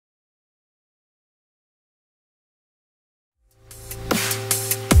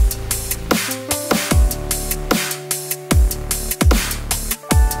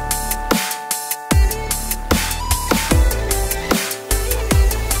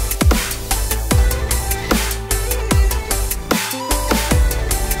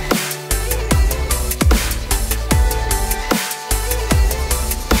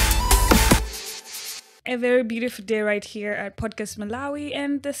a very beautiful day right here at Podcastmalawi,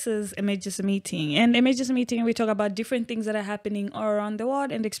 and this is Emergency Meeting. And Emergency Meeting, we talk about different things that are happening all around the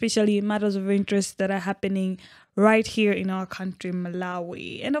world, and especially matters of interest that are happening right here in our country,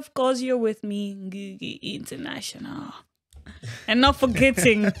 Malawi. And of course, you're with me, Ngugi International. And not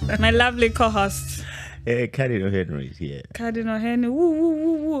forgetting my lovely co-host. Cardinal Henry is here. Cardinal Henry, woo, woo,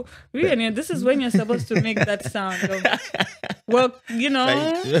 woo, woo. Really, this is when you're supposed to make that sound. Well, you know.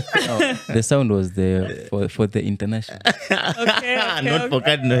 The sound was there for the international. Okay, not for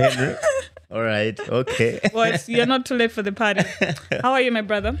Cardinal Henry. All right, okay. Well, you're not too late for the party. How are you, my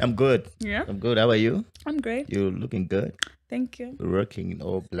brother? I'm good. Yeah? I'm good. How are you? I'm great. You're looking good. Thank you. You're working in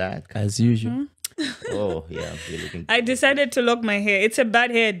all black. As usual. Oh, yeah. You're looking I decided to lock my hair. It's a bad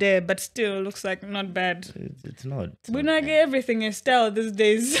hair there, but still looks like not bad. It's not. We not get everything in style these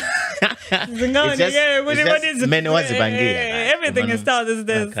days. Everything is style these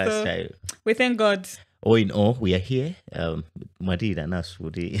days. So we thank God. All in all, we are here. Madida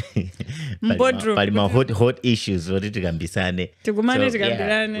nasudi. Hot issues. We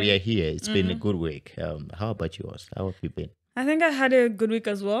are here. It's been a good week. How about yours? How have you been? I think I had a good week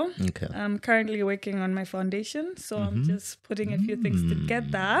as well. Okay. I'm currently working on my foundation, so I'm just putting a few things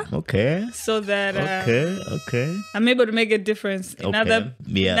together. Okay. So that okay. I'm able to make a difference in other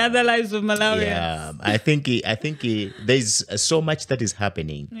lives of Malawians. Yeah, I think there's so much that is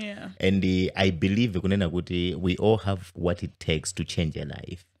happening. Yeah. And I believe we all have what it takes to change a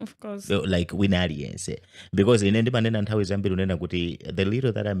life. Of course. So, like winarians, because in independent how is the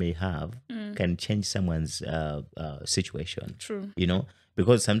little that I may have can change someone's situation. True. You know,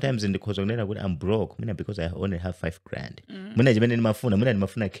 because sometimes in the course of I'm broke, because I only have $5,000. When I in my phone,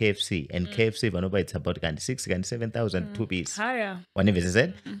 KFC and KFC, it's about 6,000, 7,000 2 piece. Higher. One of it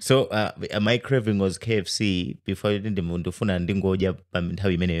said. So my craving was KFC before I didn't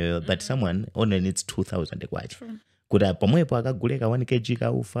but someone only needs 2,000 True.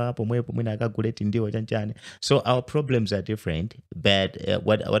 So our problems are different, but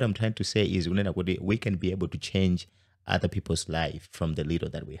what I'm trying to say is we can be able to change other people's life from the little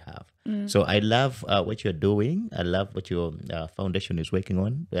that we have. So I love what you're doing. I love what your foundation is working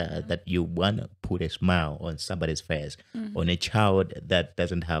on, that you want to put a smile on somebody's face, on a child that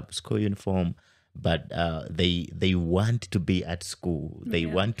doesn't have school uniform, but they want to be at school. They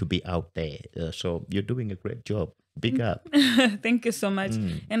want to be out there. So you're doing a great job. Big up. Thank you so much.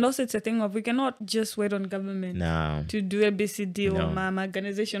 And also it's a thing of we cannot just wait on government to do a BCD or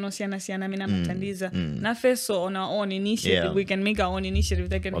organization or siana mina matandiza. Na first so on our own initiative, we can make our own initiative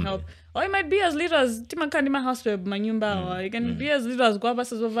that can help. Or it might be as little as Timakandima Hospital, Manyumba, or it can be as little as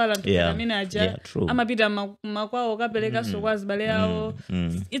Guavas of Valant. True.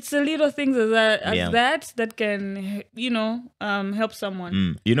 It's the little things that can, help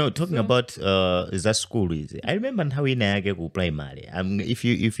someone. Talking about is that school is. I remember how in go primary. If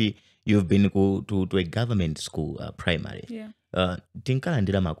you've been to a government school primary.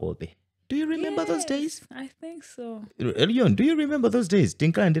 Tinkalandira Makope. Do you remember those days? I think so. Leon, do you remember those days?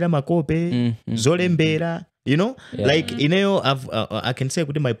 Tinkalandira Makope, Zolembera. Like I can say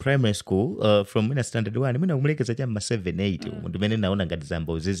within my primary school, from when I standard 1, I mean, I'm 7, 8.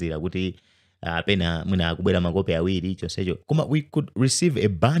 We could receive a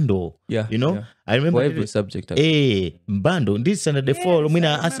bundle. I remember for every subject. Bundle. This standard the 4.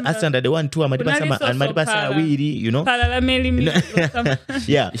 I standard the 1, 2. I'm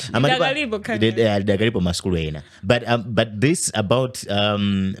but this about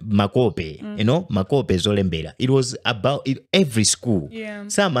Makope, Makope Zolembera. It was about every school.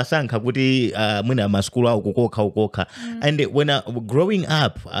 Some school and when growing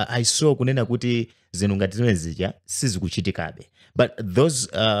up, I saw but those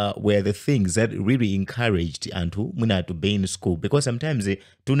were the things that really encouraged Antu Muna to be in school, because sometimes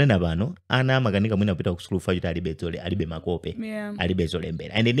tunenabano ana maganika muna pita school for you alibe Makope alibe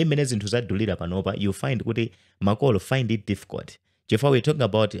and in minutes into that dulira panopa you find Makolo find it difficult. If we're talking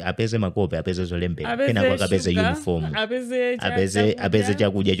about apeze Makope, apeze Zolembe, apeze uniform, apeze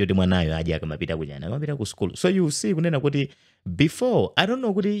chakuja chote mwanayo aje akamapita kujana, akamapita ku school. So you see before, I don't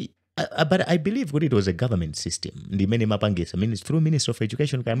know but I believe it was a government system. The many mapangisa, through Ministry of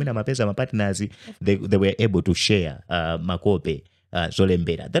Education, kamina mapesa mapartners, they were able to share Makope.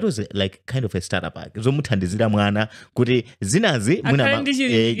 Zolembera. That was like kind of a startup. Zomutandizira mwana kuti zinazi muna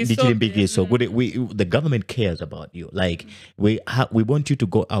so the government cares about you. Like we want you to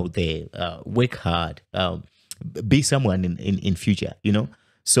go out there, work hard, be someone in future,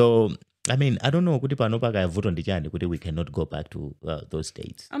 So I mean, I don't know kuti panopa ka vote on the we cannot go back to those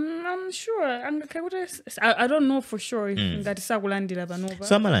dates. I'm sure. I don't know for sure if ngati sakulandira panopa.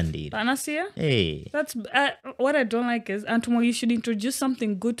 So amalandira. Panasiya? Hey. That's what I don't like is Antumo, you should introduce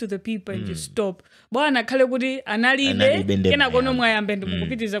something good to the people and you stop. Bwana kale kuti analibe kena kono mwayambe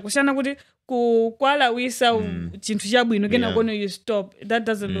ndimukupitiza kushana kuti kwala wisa chinthu chabwino kena kono you stop. That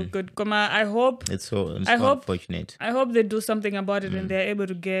doesn't look good. Koma I hope it's unfortunate. I hope they do something about it and they're able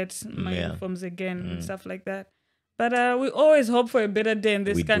to get my uniforms again and stuff like that. But we always hope for a better day in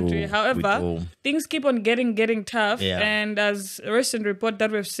this country. However, things keep on getting tough. Yeah. And as a recent report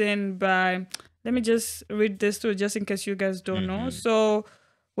that we've seen by, let me just read this too, just in case you guys don't know. So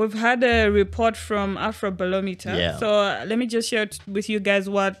we've had a report from Afrobarometer. Yeah. So let me just share with you guys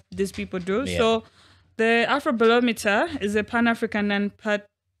what these people do. Yeah. So the Afrobarometer is a Pan-African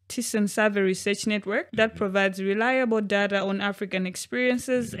non-partisan survey research network that provides reliable data on African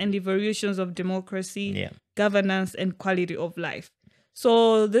experiences and evolutions of democracy, governance, and quality of life.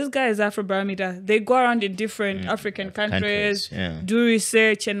 So this guy is Afrobarometer. They go around in different African countries, do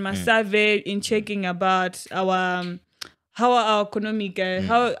research and survey in checking about our how our economic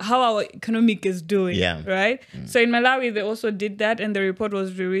how our economic is doing. Right. So in Malawi they also did that, and the report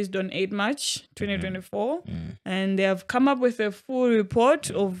was released on 8 March 2024, and they have come up with a full report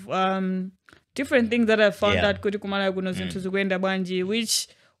of different things that I found out kuti kumala kuno zinthu zikuenda bwanji, which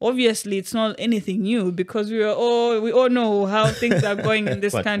obviously it's not anything new because we all know how things are going in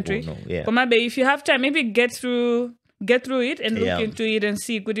this country. But maybe if you have time, maybe get through it and look into it and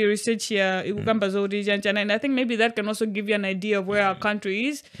see good research here. And I think maybe that can also give you an idea of where our country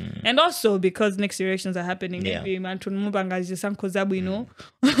is. And also because next elections are happening, maybe but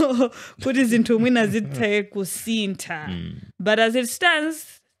as it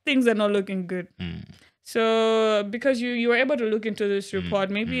stands, things are not looking good. So because you were able to look into this report,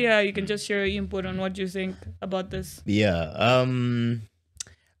 maybe you can just share your input on what you think about this.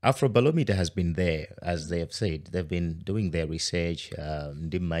 Afrobarometer has been there, as they have said. They've been doing their research.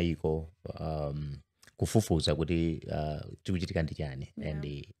 Hamigo, kufufuza kuti chikuchitika ndi chani,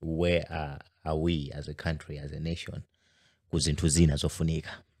 and where are we as a country, as a nation, kuzinthu zina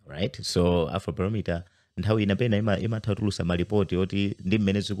zofunika, right? So Afrobarometer nthawi inapena imathatulusa malipoti oti ndi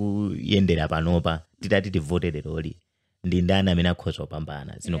mmene zikuyendera panopa titati tivote lero ndi ndani amene akhoza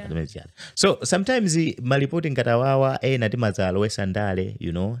kupambana zino zimene ziyani. So sometimes malipoti ngatawawa ena timazalowesa ndale,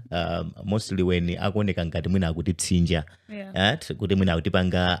 mostly when akuoneka ngati mwina akutipsinja, kuti mwina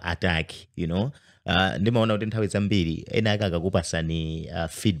akutipanga attack, ndimaona kuti nthawi zambiri ena akakupasani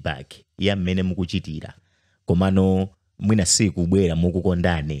feedback ya mmene mukuchitira komano mwina sikubwera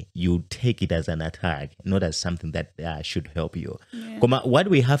mukukondane, you take it as an attack, not as something that should help you. Koma what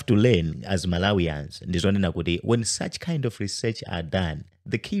we have to learn as Malawians ndizonena kuti when such kind of research are done,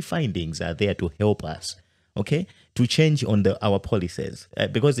 the key findings are there to help us, okay, to change on our policies,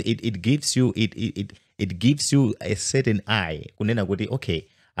 because it gives you it gives you a certain eye kunena kuti okay,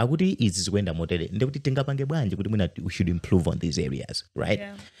 akuti izi zikuenda motere ndekuti tingapange bwanji kuti mwina we should improve on these areas, right?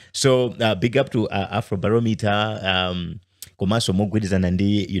 So big up to Afrobarometer, komanso mogwirizana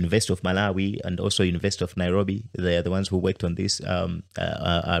ndi University of Malawi and also University of Nairobi. They are the ones who worked on this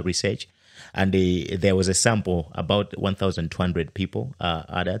research, and there was a sample about 1,200 people,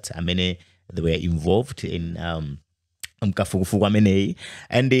 adults, they were involved in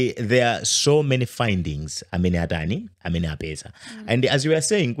and there are so many findings and as you were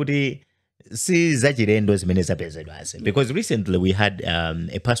saying kuti si zachilendo zimene zapezedwase, because recently we had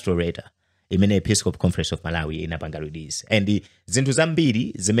a pastorator imene Episcopal Conference of Malawi inapanga release, and zinthu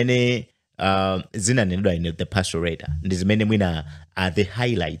zambiri zimene zinanenedwa in the pastorator ndi zimene mwina are the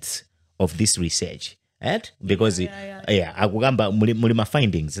highlights of this research. Because akugamba muli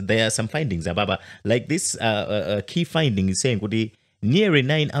findings, there are some findings ababa like this key finding is saying kuti nearly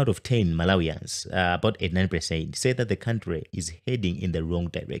 9 out of 10 Malawians, about 89%, say that the country is heading in the wrong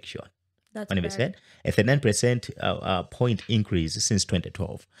direction. That's bad. A 39% point increase since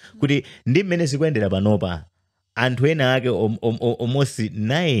 2012. Kuti ndi mmene zikuendera panopa anthu ena ake almost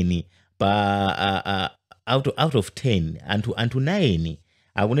 9 pa out of 10 anthu 9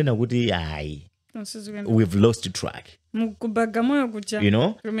 akunena kuti ayi, we've lost track. We've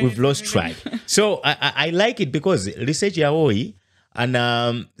lost track. So I like it because research yaoi and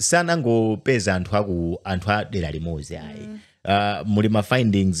sanango peza anthu adera limodzi ayi. Muli ma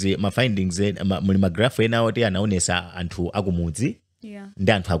findings muli ma graph ena oti anaonesa anthu akumudzi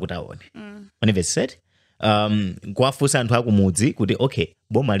ndi anthu akutaone. Whenever said kwafusa anthu akumudzi kuti okay,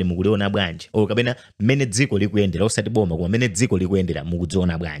 boma limukuliona bwanji o kapena mmene dziko likuyendera, osati boma koma mmene dziko likuyendera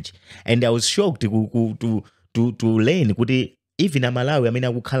mukudziona bwanji. And I was shocked to learn kuti even Malawi amene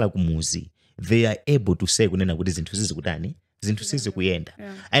akukhala kumuzi, they are able to say kunena kuti zinthu zizikutani zinthu sizikuyenda.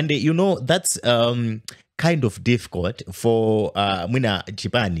 And you know that's kind of difficult for mwina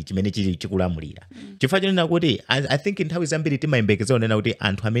chipani chimene chikulamulira. Chifukwa chonena kuti I think nthawi zambiri timayembekeza onena kuti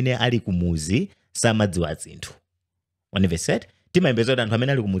anthu amene ali kumuzi samadziwa zinthu. Wanivesed? Timayembekeza kuti anthu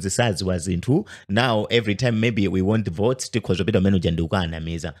amene ali kumuzi sadziwa zinthu. Now every time maybe we want votes tikhoza pita umene uja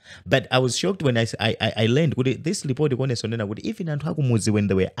ndikukanamiza. But I was shocked when I learned kuti this report ikuonesa onena kuti even anthu akumuzi when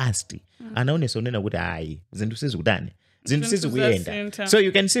they were asked anaonesa onena kuti ayi zinthu sizikutani. So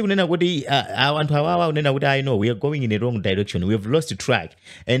you can see unena kuti anthu awawa unena kuti I know we are going in a wrong direction. We have lost track.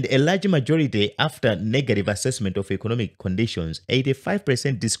 And a large majority after negative assessment of economic conditions,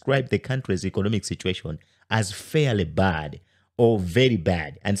 85% describe the country's economic situation as fairly bad or very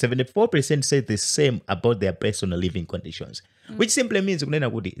bad. And 74% say the same about their personal living conditions. Which simply means unena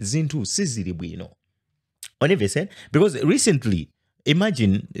kuti zinthu sizili bwino. Whatever said, because recently,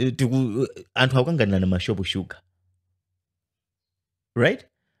 imagine anthu akangana na mashopu sugar. Right?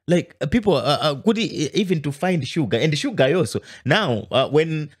 Like people could even to find sugar, and the sugar also. Now,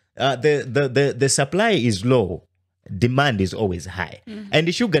 when the supply is low, demand is always high, and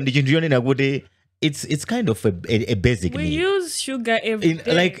the sugar it's kind of a basic we need. Use sugar every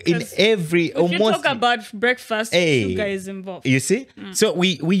day. Like in every almost. You talk about breakfast, sugar is involved. You see, so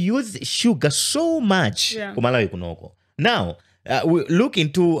we use sugar so much. Kumalawi kunoko. Now. We look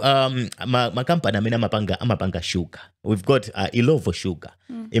into ma company amene amapanga sugar. We've got Ilovo Sugar.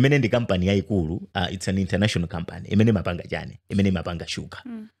 Imene ndi company yaikulu. It's an international company. Imene mapanga jani. Imene mapanga sugar.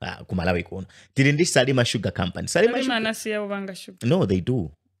 Kumalawi kuno. Tili ndi Salima Sugar Company. Salima sugar. No, they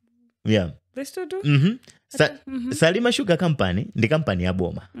do. Yeah. They still do? Salima Sugar Company ndi company ya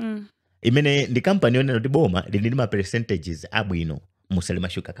boma. Imene ndi company yonena ndi boma ndi ma percentages abwino. Salima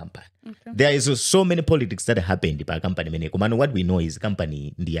Sugar Company. Okay. There is so many politics that happened by company meneko. Man, what we know is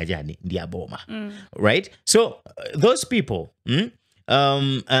company ndiajani ndiaboma, right? So those people,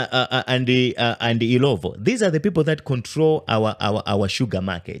 and the Ilovo, these are the people that control our sugar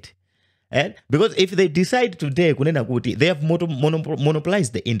market. And because if they decide today, kunena kuti, they have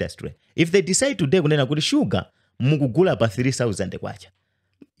monopolized the industry. If they decide today, kunena kuti sugar mukugula pa 3,000 kwacha.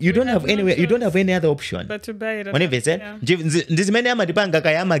 You don't have anywhere. You don't have any other option. But to buy it. When if said, this many amadipanga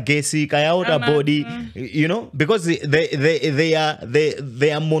kaya magesi kaya outer body, you know, because they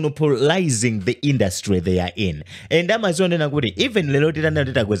are monopolizing the industry they are in. And Amazon and Aguri, even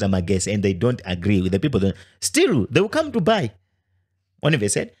Lelotita goes magesi and they don't agree with the people, still they will come to buy. When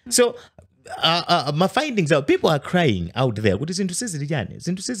if said, so. My findings are people are crying out there. What is into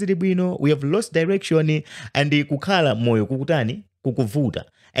Zintu we have lost direction and the kukala moyo kukutani kukuvuta.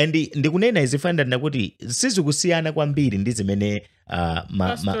 And the kunena is ifanda nakuti sizu kusiana kwa mbili ndizi mene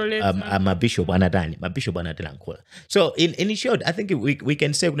ma bishop anatela nkola. So in short, I think we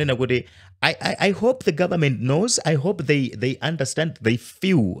can say kunena kuti I hope the government knows. I hope they understand. They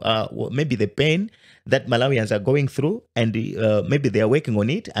feel maybe the pain that Malawians are going through, and maybe they are working on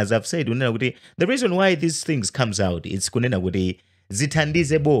it. As I've said, the reason why these things comes out is kunena kuti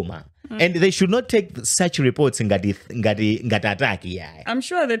zitandize boma. And they should not take such reports ngati attack. Yeah. I'm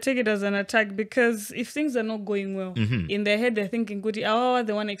sure they take it as an attack because if things are not going well, in their head they're thinking, oh,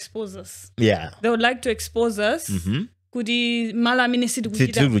 they want to expose us. Yeah. They would like to expose us. Kuti mala mine sidu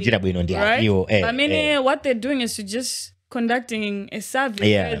right? What they're doing is to just conducting a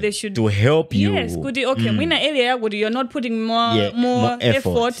survey where they should to help you. Yes, okay, mwina area you're not putting more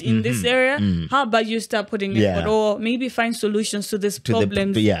effort in this area. How about you start putting effort or maybe find solutions to this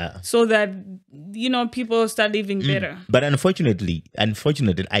problem so that people start living better. But unfortunately,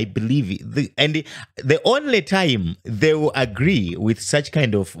 I believe the only time they will agree with such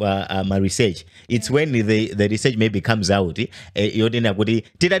kind of research, it's when the research maybe comes out.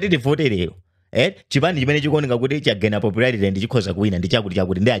 Chipani chimene chikuoneka kuti chagena popularity and chikhoza kuwina ndi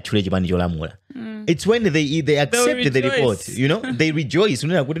chakuti ndi achule chipani cholamula. It's when they accept the report, they rejoice.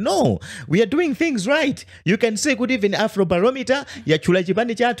 No, we are doing things right. You can say good even Afrobarometer yachula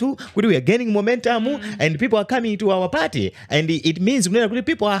chipani chatu kuti we are gaining momentum and people are coming to our party, and it means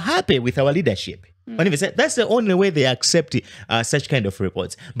people are happy with our leadership. That's the only way they accept such kind of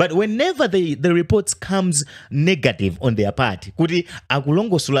reports. But whenever the reports comes negative on their part, the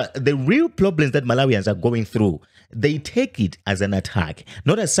real problems that Malawians are going through, they take it as an attack,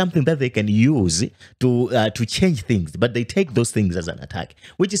 not as something that they can use to change things, but they take those things as an attack,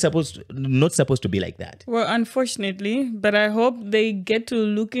 which is not supposed to be like that. Well, unfortunately, but I hope they get to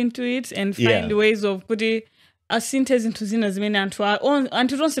look into it and find ways of putting asinte zintu zina zimene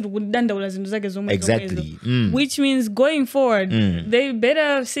anthu tonse tikudandawula zinthu zake zomwe exactly. Which means going forward they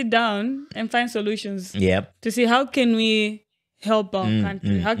better sit down and find solutions to see how can we help our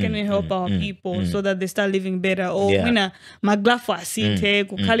country? How can we help our people so that they start living better? Or mina maglafu asinte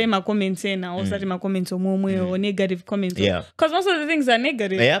kukhale ma comments ena or sati ma comments omwe or negative comments. Because most of the things are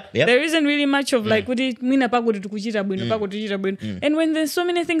negative. There isn't really much of like mina pakuti tukuchita bwino. And when there's so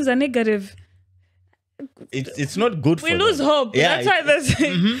many things are negative, it's not good for we lose hope. That's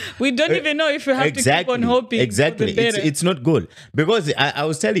why we don't even know if we have to keep on hoping. Exactly. It's not good. Because I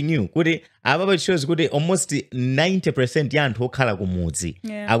was telling you, it shows almost 90% yantu okhala kumudzi.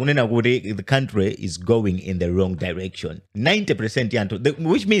 Akunena kuti the country is going in the wrong direction. 90% yantu,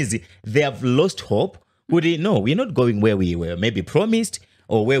 which means they have lost hope. No, we're not going where we were maybe promised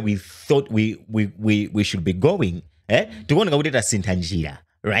or where we thought we should be going. Tikuona kuti tasintha njira.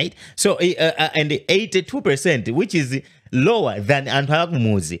 Right? So, and 82%, which is lower than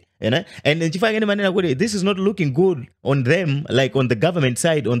Antwakumuzi, and this is not looking good on them, like on the government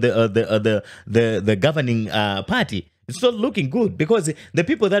side, on the governing party. It's not looking good because the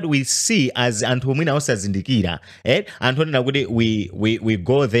people that we see as Antomina Osazindikira, we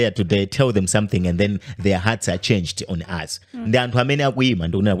go there today, tell them something, and then their hearts are changed on us. The Antomina women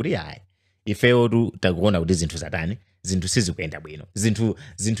don't know if I do takuona kuti zinthu zatani zinthu sizikuenda bwino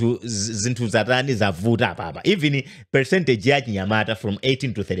zinthu zatani zavuta papa. Even percentage ya Chinyamata from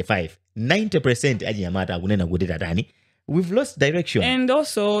 18 to 35, 90% ya Chinyamata akunena kuti tatani we've lost direction. And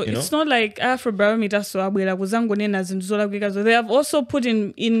also it's not like Afrobarometer so abwera kuzangonena zinthu zolakwika. So they have also put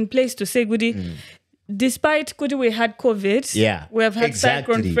in place to say kuti despite we had COVID, we have had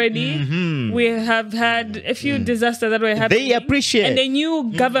Cyclone Freddy, we have had a few disasters that were happening. They appreciate. And the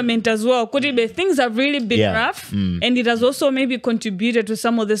new government as well. Things have really been rough, and it has also maybe contributed to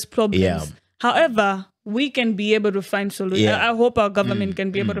some of these problems. However, we can be able to find solutions. I hope our government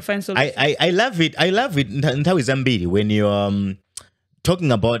can be able to find solutions. I love it. Ntawi zambiri when you're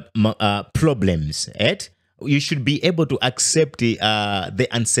talking about problems, you should be able to accept the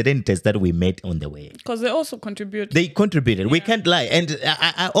uncertainties that we met on the way. Because they also contribute. They contributed. We can't lie. And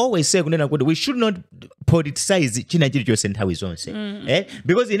I always say, we should not politicize China and how it's on say.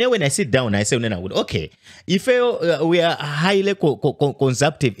 Because when I sit down, I say, okay, if we are a highly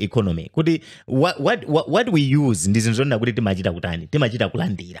consumptive economy, what we use in this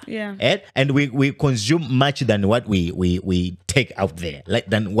and we consume much than what we take out there, like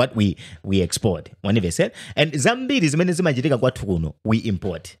than what we export. And Zambia is many zimajitika kwathu kuno we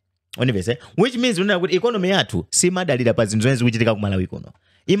import. Which means economy yathu simadalira pa zinthu zimene zikuchitika ku Malawi kuno.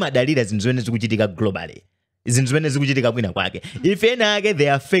 Imadalira zinthu zimene zikuchitika globally. Zinthu zimene zikuchitika kwina kwake. If ake they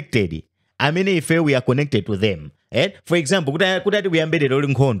are affected, I mean if we are connected to them. For example, kutati kuyambirira uli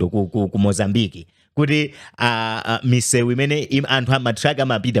nkhondo ku Mozambique. Kuti misewu imene anthu amatraka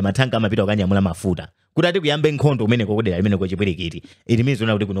amapita matanka amapita okanyamula mafuta. Kutati kuyambe nkhondo umene kokudera imene kochipwirikiti. It means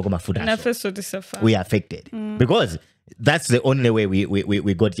kuti kunoko mafuta. We are affected. Because that's the only way we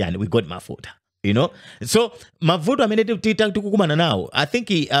got mafuta. So mavuto amene tikukumana nawo, I think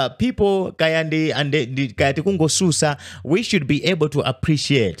people kayandi and kayati kungosusa, we should be able to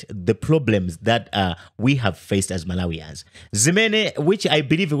appreciate the problems that we have faced as Malawians. Zimene, which I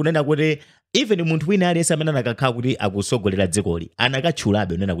believe kunena kuti even munthu wina aliyense amene anakakhala kuti akusogolera dzikoli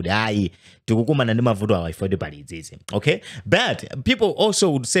anakatchulabe unena kuti ayi tikukumana ndi mavuto awa ifode pali izizi. Okay, but people also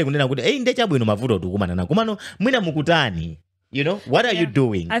would say kunena kuti ndechabwino mavuto tikukumana nawo komano mwina mukutani. What are you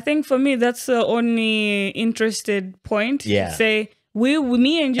doing? I think for me that's the only interested point. Say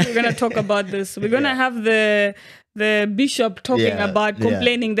me and you are gonna talk about this. We're gonna have the bishop talking about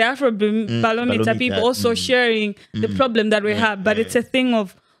complaining, the Afrobarometer people also sharing the problem that we have, but it's a thing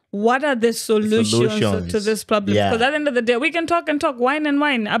of what are the solutions to this problem? Because at the end of the day, we can talk and talk, wine and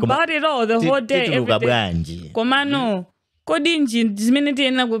wine about it all the whole day, every day. Komano, kodinji zimeneti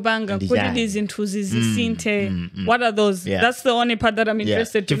ena kubanga, kodi zinthuzi zisinte. What are those? That's the only part that I'm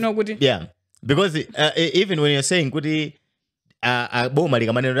interested to know. Yeah, because even when you're saying kodi boma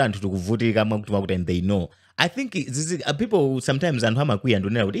likamaneno anthu tukuvutika mwakuti and they know. I think people sometimes and hamakuya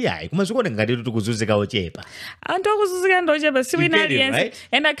ndonera kuti yayi kumazikona ngati tukuzuzika ochepa. Anthu akuzuzika ndochepa siwina aliyense.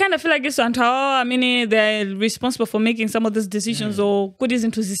 And I kind of feel like it's until I mean they're responsible for making some of these decisions or goodies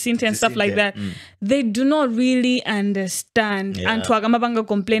into zisinte and stuff like that. They do not really understand. Anthu akamabanga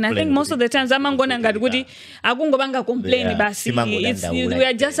complain. I think most of the times amangona ngati kuti akungobanga complain basi. We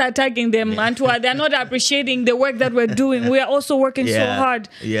are just attacking them. Anthu they are not appreciating the work that we're doing. We are also working so hard.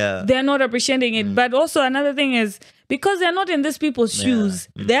 They are not appreciating it. But also another thing is because they're not in these people's shoes.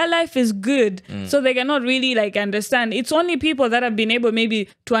 Their life is good, so they cannot really like understand. It's only people that have been able maybe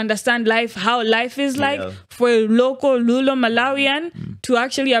to understand life, how life is like for a local Lulo Malawian to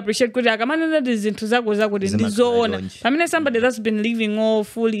actually appreciate good. I mean, somebody that's been living all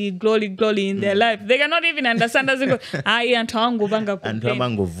fully glory in their life, they cannot even understand as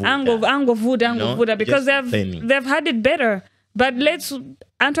because they've had it better. But let's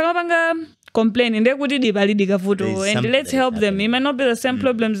complain and let's help them. It might not be the same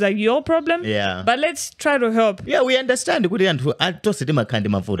problems like your problem, but let's try to help. Yeah, we understand. As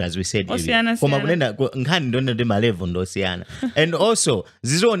we said, and also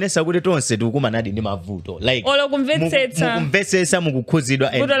like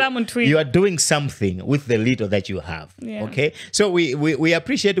you are doing something with the little that you have. Okay, so we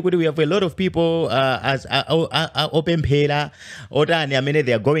appreciate it. We have a lot of people as open pela or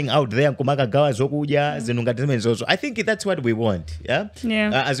they are going out there. I think that's what we want.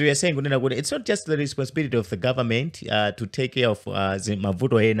 As we are saying, it's not just the responsibility of the government to take care of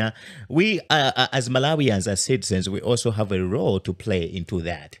Mavuto. We as Malawians, as citizens, we also have a role to play into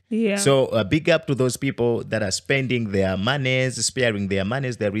that. So big up to those people that are spending their monies, sparing their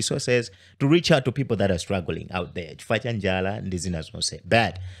monies, their resources to reach out to people that are struggling out there. But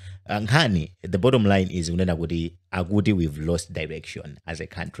the bottom line is we've lost direction as a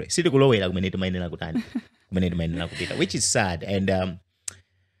country, which is sad. And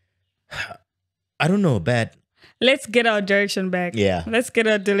I don't know, but let's get our direction back. Let's get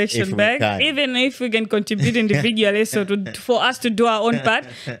our direction back. Even if we can contribute individually, so for us to do our own part,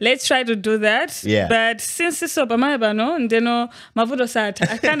 let's try to do that. But since it's so I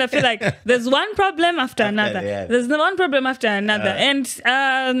kind of feel like there's one problem after another. There's one problem after another.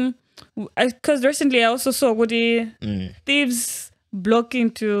 And because recently I also saw thieves block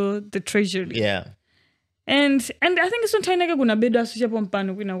into the treasury. And I think it's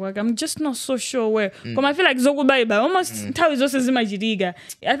I'm just not so sure where. I feel like almost how is also I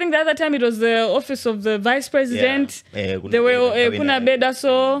think the other time it was the office of the vice president. They were kuna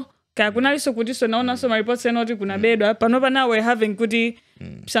so my reports say not kuna beda. But now we're having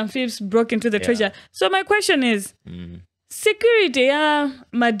some thieves broke into the treasury. So my question is security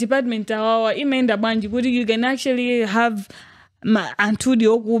my department you can actually have I'm a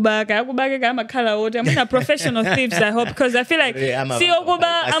professional thieves, I hope, because I feel like I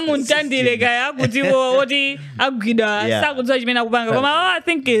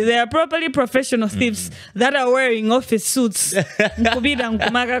think they are properly professional thieves that are wearing office suits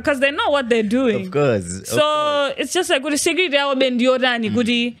because they know what they're doing. Of course. So it's just like security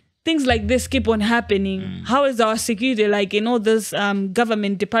things like this keep on happening. How is our security like in all those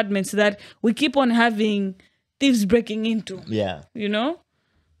government departments that we keep on having thieves breaking into? You know,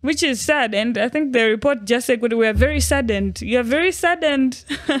 which is sad. And I think the report just said we are very saddened. You're very saddened.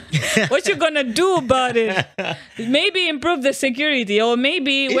 What you gonna do about it? Maybe improve the security, or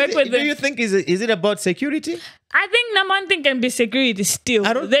maybe work with. Do you think is it about security? I think one thing can be security still.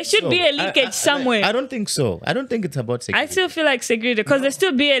 There should be a leakage somewhere. I don't think so. I don't think it's about security. I still feel like security because there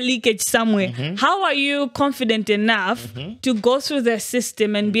still be a leakage somewhere. How are you confident enough to go through the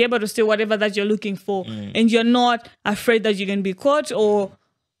system and be able to steal whatever that you're looking for, and you're not afraid that you can be caught, or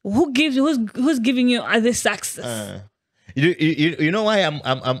who's giving you this access? You know why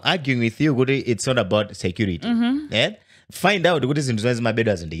I'm arguing with you? It's not about security. Find out what is in my bed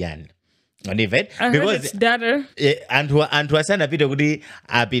as in the yan. Because it's data. And wasana video kuti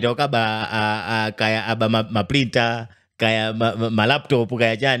apitoka kaya aba ma printer kaya ma laptop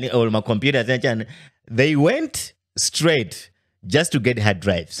kaya jani or ma computer jani, they went straight just to get hard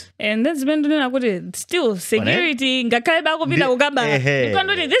drives. And that's been doing still security. These are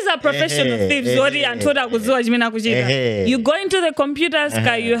professional thieves. You go into the computers,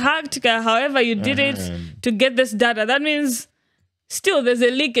 you hacked, however you did it to get this data. That means still there's a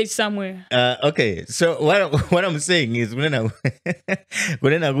leakage somewhere. Okay, so what I'm saying is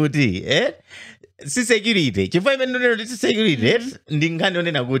si security chifukwa imene security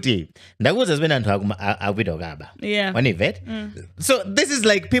ndinganonena kuti ndakuza zimene anthu akupita kukaba. So this is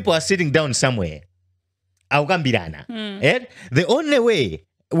like people are sitting down somewhere akukambirana. The only way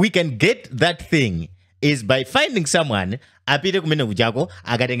we can get that thing is by finding someone apite kumene kujako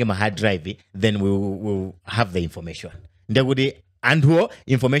akatenge ma hard drive, then we'll have the information. Ndakuti anthu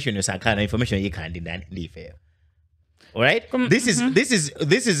information yosakhala information yikhandi ndani ndife. All right? This is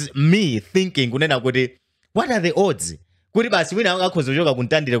me thinking kunena kuti what are the odds? Kuti basi wina akakhoza kuchoka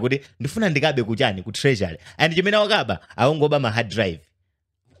kuntandire kuti ndifuna ndikabe kuchani ku treasury and chimene wakaba aongoba ma hard drive.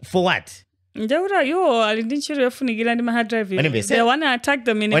 For what? Njawura yo alindinchiro yafunikira ndi hard drive. They want to attack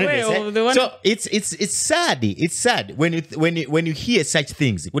them in a way or they want. So it's sad. It's sad when you hear such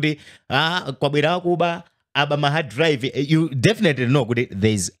things. Kuti kwabwera kuba aba hard drive, you definitely know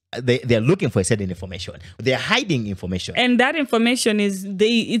they are looking for a certain information. They are hiding information. And that information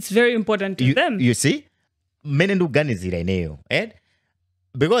it's very important to them. You see? Mene nduganizira ineyo.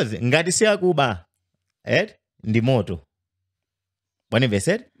 Because ngati siya kuba ndi moto. Whatever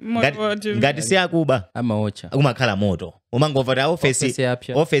said? Ngati siya kuba amaocha. Umakhala moto. Umangova ta office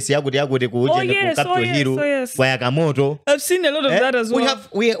yakuti kuuje ku Capitol Hill kwa yakamoto. I've seen a lot of that as well.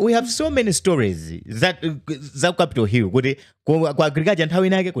 We have so many stories that za Capitol Hill kuti kwa agriculture nthawi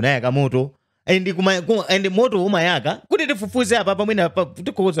nake kuna yakamoto. And moto umayaka kuti tifufuze apa pamwina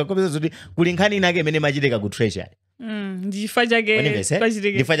tikoza kopeza zoti kuli nkhani inake imene machitika ku treasury.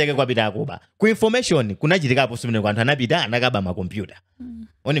 Ndifachake kwapita akuba. Ku information kunachitikapo simene kwanthu anapita anakaba ma computer.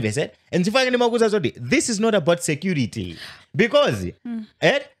 Onivese? And zifake ndimakuza zoti this is not about security because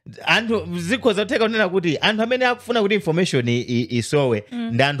anthu zikhoza kuteka kunena kuti anthu amene akufuna kuti information isowe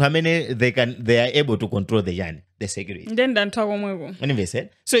ndi anthu amene they are able to control the security. Then dantha komweko. Onivese?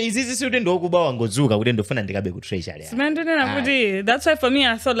 So izizi suti ndokuba wangozuka kuti ndofuna ndikabe ku treasury. Simandena kuti that's why for me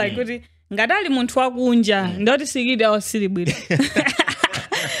I thought like kuti ngadali munthu wakunja ndoti sikidi awasili bwino.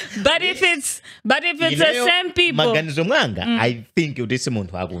 But if it's the same people, maganizo mwanga I think utisi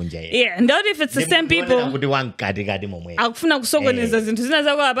munthu wakunja yeye. Yeah, ndoti if it's the same people kuti wankati momwe akufuna kusokoneza zinthu zina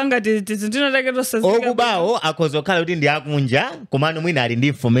zako apanga zinthu take tosazika okubawo akozokhala kuti ndi akunja komano mwina ali ndi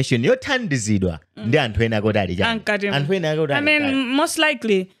information yothandizidwa ndi anthu ena kuti ali chani anthu ena kuti I mean most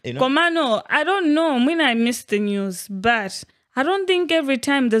likely komano I don't know mwina I missed the news but I don't think every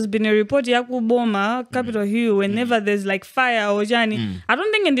time there's been a report yakuboma Capitol Hill whenever there's like fire or jani I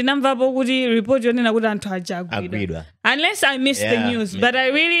don't think in the number kuti report yonena kuti anthu ajagwidwa unless I missed the news but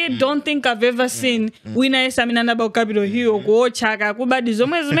I really don't think I've ever seen wina esaminana about Capitol Hill kuochaka kubadi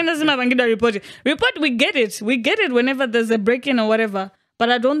zomwe zimene zimapangidwa report we get it whenever there's a break-in or whatever but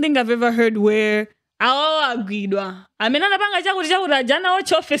I don't think I've ever heard where agwidwa amene anapanga chakuti ajana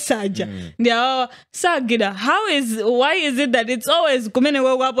ochofisaja ndi sagida why is it that it's always kumene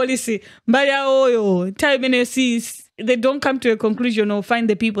kwa police mbali oyo time in they don't come to a conclusion or find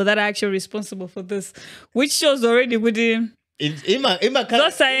the people that are actually responsible for this which shows already kuti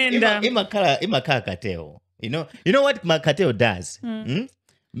imakhala kateo you know what cartel does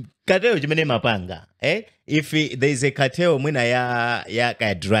cartel chimene mapanga if there is a cartel mwina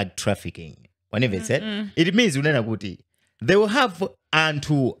ya drug trafficking whenever it said, it means they will have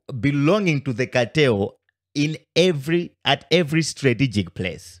antu belonging to the cartel at every strategic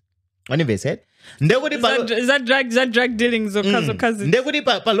place. Whenever it said, is that drug dealing zokazi? Ndekuti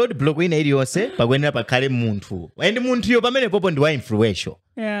pa load block wina iliyonse pakuyenera pakhale munthu. And munthu yo pamene popo ndi wa influential.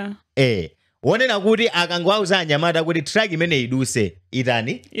 Yeah. Wonena kuti akangwauza anyamata kuti track imene iduse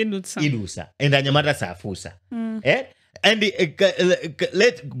itani? Idusa. And anyamata safusa. And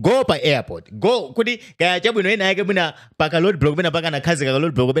let's go by airport. Go kuti kaya chabwino ina yake bwina paka load block bwina paka nakazi kaka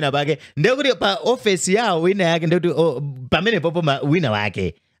load block bwina pake. Ndekuti pa office yawo ina yake ndekuti pamene popo wina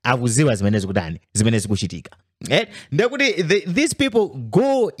wake akuziwa zimene zikuchitika. Ndekuti these people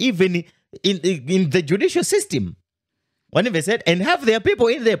go even in the judicial system. Whenever said, and have their people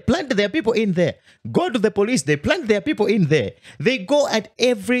in there, plant their people in there. Go to the police, they plant their people in there. They go at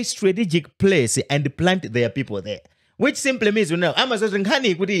every strategic place and plant their people there. Which simply means, Amazon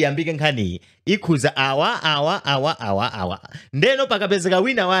nkhani kuti yambike nkhani ikhuza awa. Ndeno pakapezeka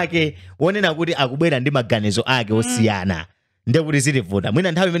wina wake wonena kuti akubwera ndi maganizo ake osiyana. Ndekuti zitivuta.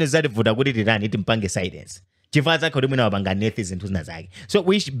 Mwina nthawi imene zativuta kuti tirani timpange silence. Chifukwa chake kuti mwina wapanga nethi zinthu zina zake. So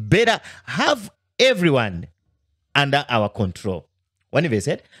we better have everyone under our control. Whenever he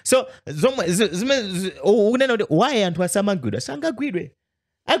said, so why anthu asamagwidwa? Sangagwidwe.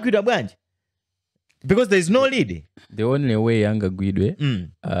 Agwidwa bwanji? Because there is no lead. The only way angagwidwe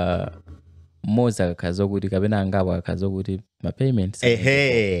moza kazokuti kapena angaba kazokuti ma payments.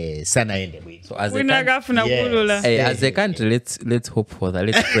 Sana ende bwi. So as a country, let's hope for that.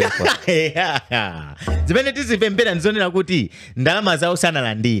 Let's pray for that. Zimene tizipembera nzonera kuti ndalama zawo sana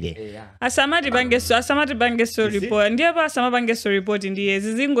landire. Asamati bangeso report. Ndiye ba asama bangeso report ndiye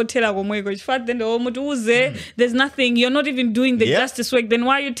zizingothela komweko. Chifukwa then omuti uze there's nothing, you're not even doing the justice work, then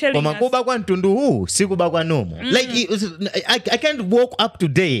why are you telling us? Koma kuba kwa ntundu huu sikuba kwa nomo. Like I can't walk up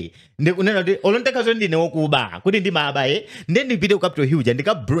today. Olonta kazo ndine wokuba kuti ndi mabaye then ndipite ku Capitol Hill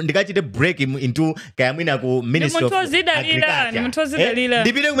ndikachite break into kayamwina ku Ministry of Agriculture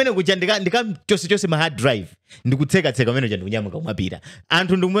ndipite kumene kuja ndikachose ma hard drive ndikutseka kumene ndikunyamuka kumapita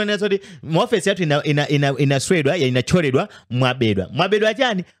anthu ndikumene zoti mu office yathu inaswedwa inachoredwa mwabedwa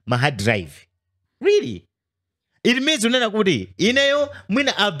chani ma hard drive. Really? It means unena kuti ineyo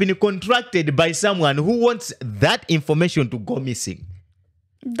mwina I've been contracted by someone who wants that information to go missing.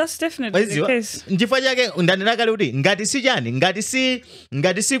 That's definitely the case. Njifwa chake ndanenakale kuti ngati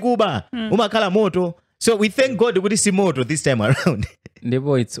si kuba umakhala moto. So we thank God kuti si moto this time around.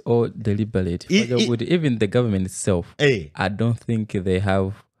 Nebo, it's all deliberate. Even the government itself, I don't think they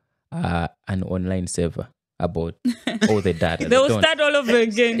have an online server about all the data. They will start all over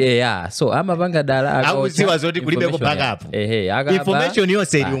again. Yeah, so I'm a banga data. I will see what's what you backup. Information you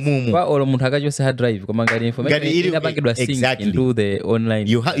say you move. All much hard drive. Information. Exactly. Into the online.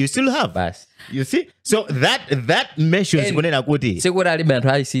 You still have. Bas. You see? So that mentions kunena kuti.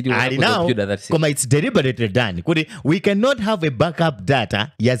 It's deliberately done. We cannot have a backup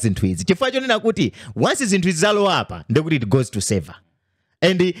data ya zintwizi. Chifukwa chonena kuti once zintwizi zalo apa ndekuti it goes to server.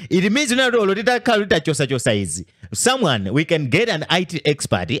 And it means someone, we can get an IT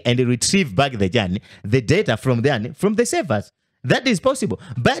expert and retrieve back the data from the servers. That is possible.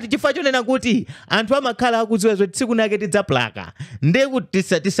 But chifachonena kuti anthu amakhala akudziwa zoti tsiku nake tidzaplaka ndekuti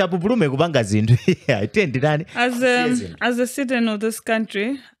tisapupulume kupanga zinthu. As a citizen of this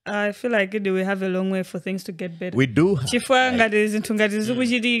country, I feel like we have a long way for things to get better. We do. Chifukwa ngati zinthu ngati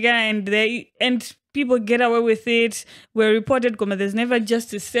zikuchitika and people get away with it. We're reported como there's never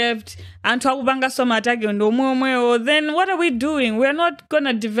justice served. And then what are we doing? We're not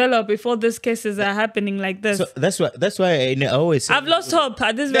gonna develop if all these cases are happening like this. So that's why I always say, I've lost hope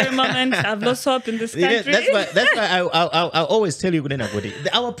at this very moment. I've lost hope in this country. That's why I always tell you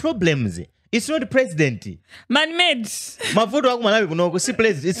our problems. It's not the president. Man-made. Mavuto wako Malawi kunoko si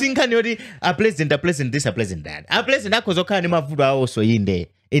president. It's inkani a president this, a president that. A president akozoka ni mavuto also in their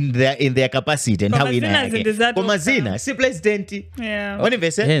capacity and how inayake. Komazina si president. Yeah. What if I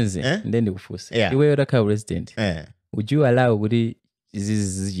say? Henzi, ndende kufusa. Yeah. Iwe yoraka president. Would you allow kuti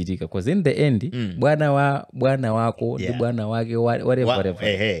zizijitika? Because in the end, bwana wako, bwana wake,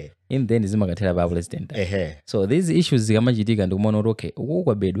 whatever. In the end zimakatera ba president. So these issues zikamajitika ndikumona roke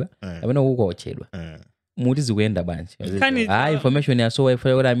ukukwa bedwa abena ukukwa ochedwa muti zikuenda banje information ya so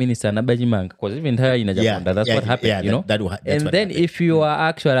ifayora minister na bajimanga because even entire inajaponda that's what happened, you know. And then if you are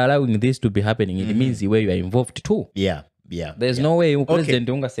actually allowing this to be happening, it means where you are involved too. There's no way president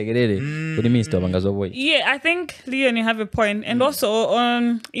ungasekerere kuri minister bangazovoy. I think Leon, you have a point. And also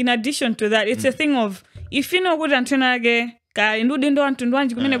in addition to that, it's a thing of if you know good antunage they're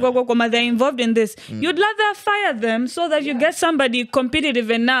involved in this, you'd rather fire them so that you get somebody competitive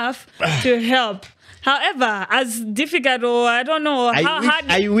enough to help. However, as difficult or I don't know how hard.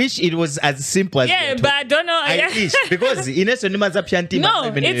 I wish it was as simple as but I don't know. I wish because no, it's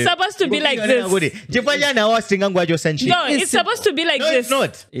supposed to be like this. No, it's supposed to be like this. It's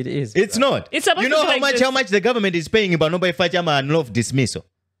not. It is. It's not. It's supposed to be like this. How much the government is paying about nobody fajama and love dismissal.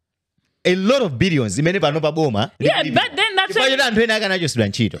 A lot of billions. Yeah, but then that's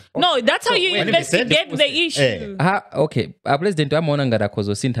no, that's how you investigate the issue. Okay, a president amonangara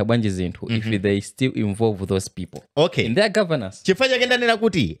kozo sinta banje zintu if they still involve those people. Okay. In their governance. Chifaja kenda nena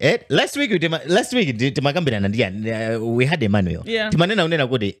kuti, last week timakambira nandia we had Emmanuel. Timanena unena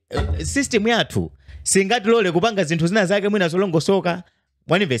kuti system yathu singatilole kupanga zinthu zina zake mwina zolongosoka.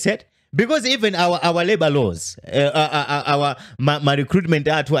 One invested. Because even our labor laws, our recruitment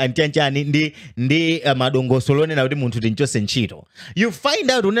atu antianchani ndi madongosolone na muntu dinchose nchito. You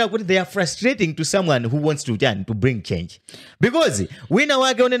find out unena they are frustrating to someone who wants to bring change. Because wina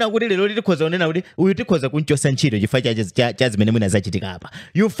wake unena kuti lero litikoza unena kuti uyitikoza kunchosa nchito chifacha chazimene mwina zachitika hapa.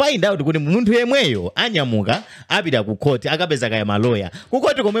 You find out kuti muntu yemweyo anyamuka apita ku court akapeza kaya maloya. Ku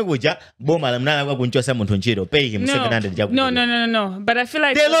court komwe kuja boma mnala kwa kunchosa muntu nchito pay him 700 jaku. No. But I feel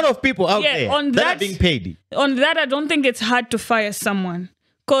like there are a lot of people out there that are being paid. On that, I don't think it's hard to fire someone.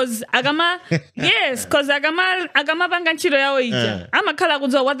 Cause agama banga nchiro yao ija. Amakala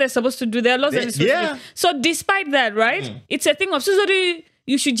kuzo what they're supposed to do. Their laws and responsibilities. So despite that, right? It's a thing of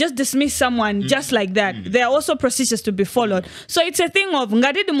you should just dismiss someone just like that. There are also procedures to be followed. So it's a thing of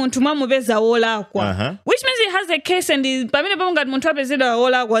ngadi muntuma mubeza ola kwa. Which means it has a case and there's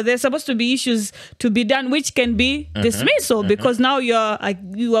supposed to be issues to be done which can be dismissal because now you are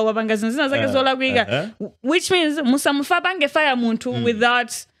which means musamufa bange fire muntu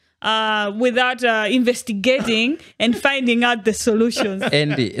without investigating and finding out the solutions.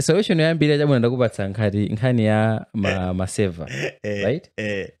 And the solution ya mbili jamu ndakubatsa nkani ya ma server, right?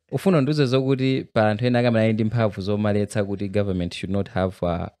 ufuna ndiuze zokuti pa anthu ena akamala ndi mphamvu zomaletsa kuti government should not have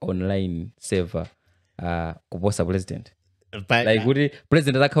online server kuposa president. Like kuti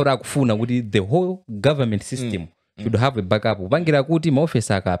president atakhala akufuna kuti the whole government system should have a backup. Kupangira kuti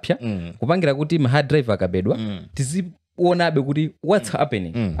maoffice akapya, kupangira kuti ma hard drive akabedwa, tizionabe kuti what's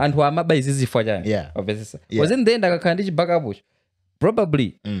happening. Anthu amaba izizifwa chani. Obviously. Because in the end akakhala ndi backup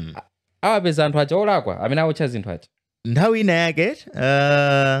probably awapeza anthu acha olakwa amene awocha zinthu acha. Nthawi ina yake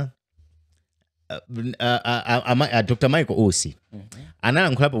Dr. Michael Osi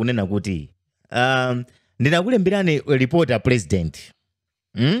analankhulapo kunena kuti ndinakulembirani report president.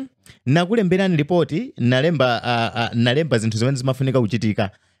 Nakulembirani report nalemba zinthu zimene zimafunika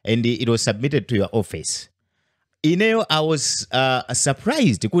kuchitika and it was submitted to your office. Ineyo I was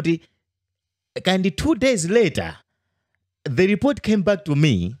surprised kuti kandi 2 days later the report came back to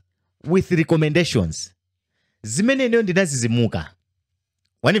me with recommendations. Zimene nyo ndinazizimuka.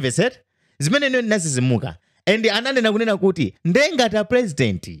 Wanimveset? Zimene nyo ndinazizimuka. And ananena kunena kuti ndengata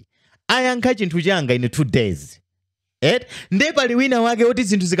president ayankha chinthu changa in 2 days. Nde pali wina wake oti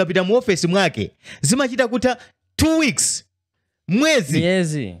zinthu zikapita mu office mwake zimachita kuta 2 weeks.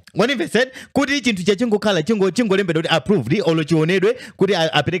 Mwezi. Wanimveset? Kuti chinthu chachingokhala chingolembedwa kuti approved olo chionedwe kuti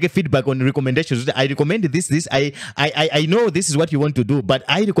apereke feedback on recommendations. I recommend this. I know this is what you want to do, but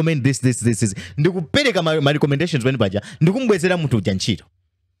I recommend this. Ndikupereka ma recommendations when baja. Ndikumbwezera munthu uja ntchito.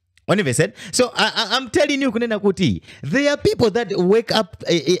 Wanimveset? So I'm telling you kunena kuti there are people that wake up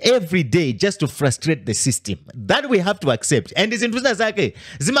every day just to frustrate the system. That we have to accept. And zinthu zake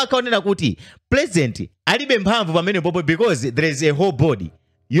zimakaonera kuti president alibe mphamvu pamene popo because there is a whole body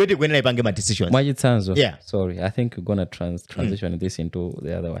yoti kuyenera ipange ma decisions. Mwachitsanzo. Sorry, I think we're going to transition this into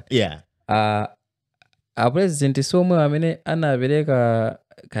the other one. Our president somwe amene anapereka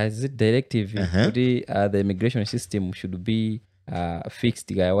kazi directive kuti the immigration system should be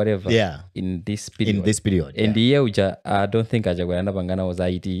fixed or whatever in this period. And uja I don't think ajakwenda pangana was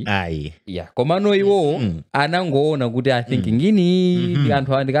IT. Komano iwo anangoona kuti I think ngini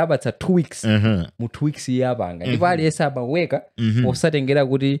anthu andikabatsa 2 weeks mu 2 weeks yapanga ndipo aliyesa abaweka osatengera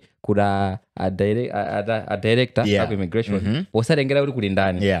kuti kuda a director of immigration osatengera kuti kuli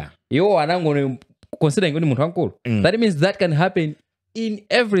ndani iwo anangoona considering kuti munthu wankulu that means that can happen in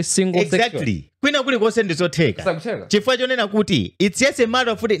every single section. Kwina kuli konse ndizotheka. Chifukwa chonena kuti it's just a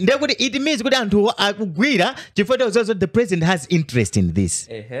matter of ndekuti it means kuti anthu akugwira chifukwa zozo the president has interest in this.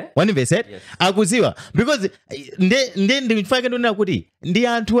 Wanimveset? Akuziwa because ndifake ndonena kuti ndi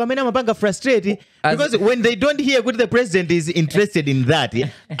anthu amene amapanga frustrate because when they don't hear kuti the president is interested in that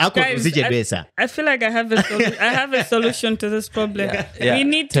akuzichedwesa. I feel like I have a solution to this problem. We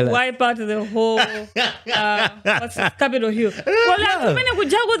need to wipe out the whole what's Capitol Hill.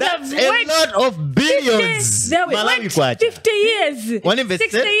 That's a lot of billions. Malawi 50 years,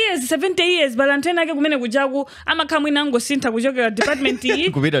 60 years, 70 years. Balantena ke kumene kujaku ama kamwina ngo sinta kujoka department hii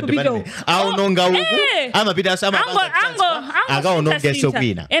kupita department. Aunonga uku ama pita sama akaononga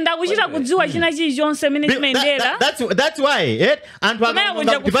sokwina. And akuchita kudziwa china chi jonse mene chimendera. That's why anthu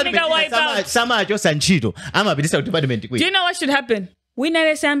akunonga department sama acho sanchito ama pitisa department kwini. Do you know what should happen?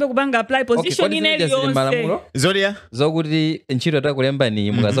 Winale sambe kubanga apply position ineli yonse. Zoria zokuti ntchito atakulemba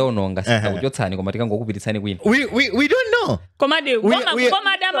ni mukazaononga sikuchotsani koma tikangokupititsani kwina. We don't know. Komade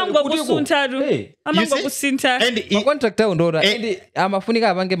komade amango kusuntaru. Amango kusinta. And ma contract ndora and amafunika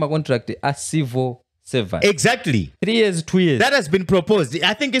apange ma contract a civil servant. Exactly. 3 years, 2 years. That has been proposed.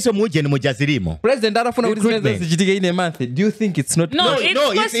 I think it's a mujeni mujazirimo. President arafuna kuti zichitike in a month. Do you think it's not? No,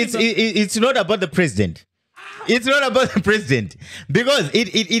 it's not about the president. It's not about the president because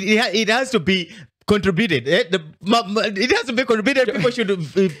it has to be contributed. It has to be contributed. People should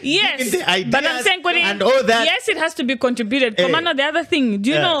yes, the ideas but I'm saying and all that. Yes, it has to be contributed. Commander, the other thing,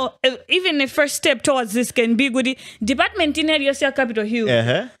 do you know, even the first step towards this can be good. Department in area Capitol Hill.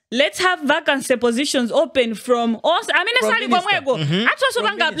 Let's have vacancy positions open from us. I mean, sorry, apply.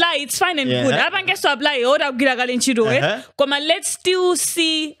 It's fine and good. I can get to apply. Let's still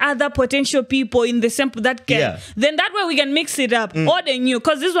see other potential people in the sample that can. Then that way we can mix it up. All the new,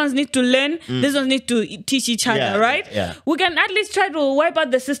 because these ones need to learn. These ones need to teach each other, right? We can at least try to wipe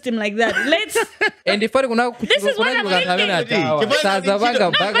out the system like that. Let's. And if this is what I'm thinking. No, but I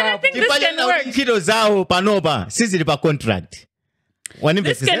think this can work. Contract.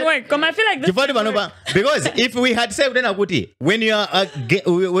 This can work. I feel like this can work. Because if we had said when you are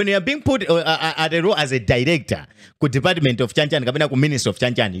being put at a role as a director ku department of Chanchan kabina ku minister of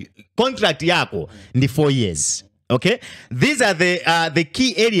Chanchan, contract yako ndi 4 years. Okay, these are the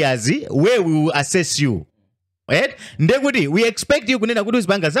key areas where we will assess you. right? Ndekuti we expect you kunena kuti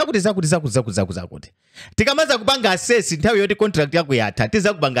uzipanga zakuti tikamaza kupanga assess nthawi yoti contract yako yatha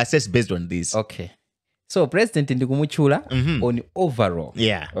tizakupanga assess based on this. Okay, so president ndikumuchula on overall.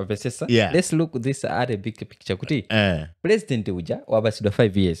 Let's look this at a big picture kuti president uja wabasidwa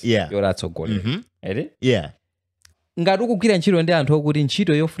 5 years yoratsogolera ngati ukugwira ntchito ndi anthu okuti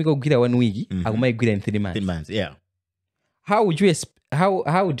ntchito yofunika kugwira 1 week akumayigwira in 3 months. How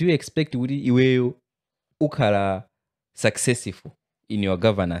do you expect kuti iweyo ukhala successful in your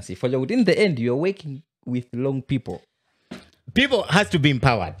governance if in the end you are working with long people has to be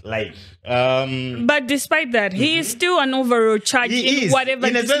empowered, like but despite that he is still an overall charge in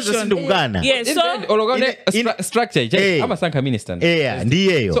whatever decision. Structure amasankha minister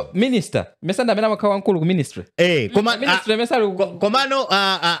ndiyeyo so minister mesanda amene amakhala wankulu ku ministry komano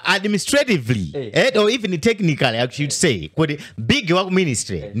administratively or even technically I should say kuti big wa ku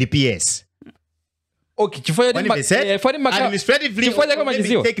ministry ni PS. Okay, administratively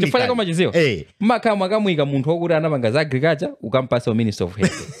chifanya majiziyo makamu akamwika munthu wokuti anapanga za agriculture ukampasa minister of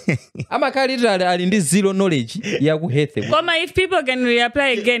health amakali literally ali ndi zero knowledge ya ku health. Koma if people can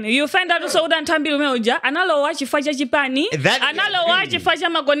reapply again you find out so uda nthambi umeuja analowa chifukwa cha chipani analowa chifukwa cha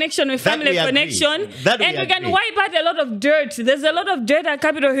ma connection with family connection and we can wipe out a lot of dirt. There's a lot of dirt at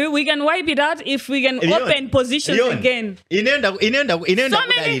Capitol Hill. We can wipe it out if we can open positions again. Inenda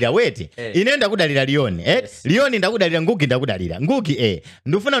kudalira Lioni ndakudalira Ngugi ndakudalira Ngugi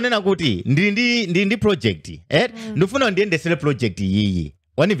ndufuna unena kuti ndi project ndufuna ndiendesere project iyi.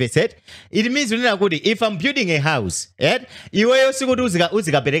 One verse it means unena kuti if I'm building a house iweyo sikuti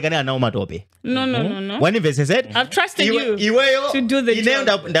uzikapereka ne ana matope. No. One verse said I've trusted you iweyo to do the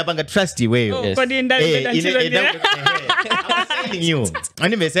job. Ndapanga trust iweyo.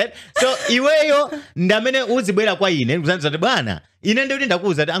 One verse so iweyo ndamene uzibwera kwa ine kuzanza kuti bwana ine ndi kuti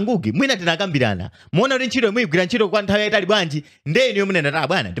ndakuuza kuti Ngugi mwina tinakambirana muona kuti ntchito mwigwira ntchito kwa nthawi yayitali bwanji ndeni yo munena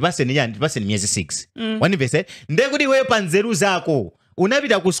bwana ndipaseni miyezi 6. One verse ndekuti iweyo pa nzeru zako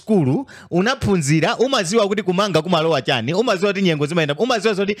unapita ku skulu unaphunzira umaziwa kuti kumanga kumalowa chani umaziwa kuti nyengo zimayenda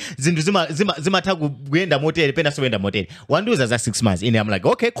umaziwa kuti zinthu zimatha kuyenda motere pena soyenda motere wandiuza za 6 months ine I'm like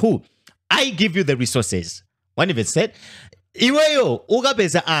okay cool I give you the resources. One verse said iweyo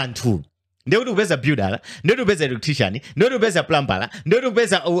ukapeza anthu ndekuti upeza builder ndekuti upeza electrician ndekuti upeza plumber ndekuti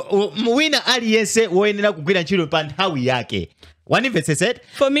upeza wina aliyense woyenera kugwira ntchito pa nthawi yake. One verse said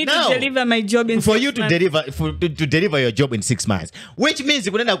for me to deliver my job in 6 months. For you to deliver your job in 6 months, which means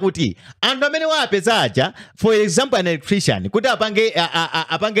kunena kuti anthu amene wapeza aja for example an electrician kuti apange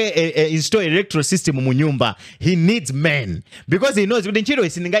install electrical system mu nyumba he needs men because he knows kuti ntchito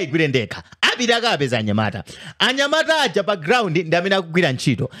isingayigwire ndekha apita akapeza anyamata aja pa ground ndi amene akugwira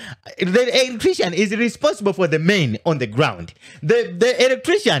ntchito. The electrician is responsible for the men on the ground. The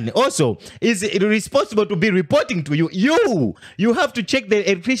electrician also is responsible to be reporting to you. You have to check the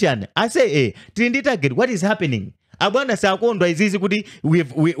electrician. I say, Trindi target, what is happening? Abwana sakondwa izizi kuti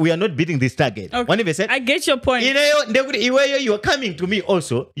we are not beating this target. Okay. One said, I get your point. You are coming to me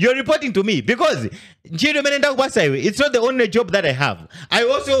also. You're reporting to me because it's not the only job that I have. I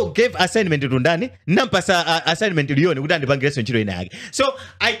also gave assignment to Rundani. Nampasa assignment to Lioni. So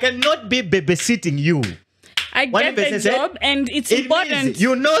I cannot be babysitting you. I get the job and it's important.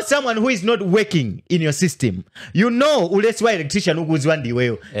 You know someone who is not working in your system. You know uleswa electrician ukuzwa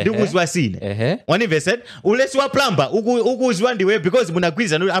ndiweyo. Ukuzwa sine. One verse said uleswa plumber ukuzwa ndiweyo because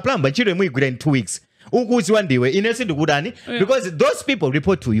munagwiza a plumber ntchito imuyigwira in 2 weeks. Ukuzwa ndiwe inesi ndikudani because those people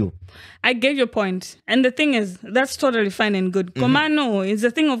report to you. I get your point. And the thing is that's totally fine and good. Komano is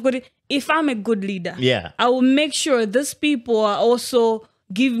the thing of good. If I'm a good leader, I will make sure these people are also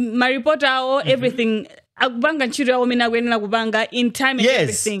give my reporter or everything akubanga ntchito yawo mina kuyenera kupanga in time and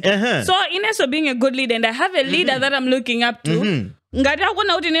everything. So in also being a good leader and I have a leader that I'm looking up to. Ngati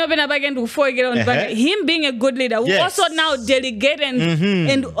akuna kuti neyo pena pake ndikufoyekera on him being a good leader we also now delegate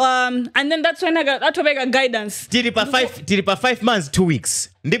and then that's when I got to make a guidance. Tiri pa 5 months 2 weeks.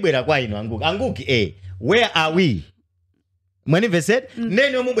 Ndibwera kwa ino Ngugi where are we? Mwanive said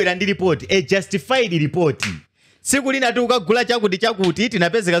neno mubwera ndi report a justified report. Siku lina tu ukagula chakuti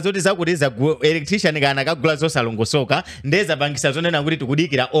tinapezeka zoti zakuti za electrician kana kagula zosalongosoka ndeza pangisa zonena kuti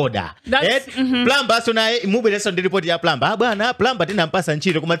tikudikira order. Plumber so naye mubwereso ndi report ya plumber. Bwana plumber tinampasa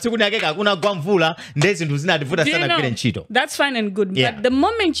ntchito koma tsiku lake kakuna gwa mvula ndezi nthu zinativuta sana kugwira ntchito. That's fine and good. But the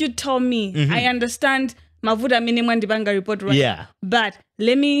moment you tell me I understand mavuta mini mwandipanga report right. But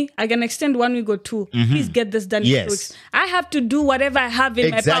I can extend 1 week or 2. Please get this done in 2 weeks. I have to do whatever I have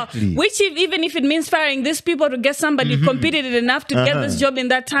in my power. Which even if it means firing these people to get somebody competent enough to get this job in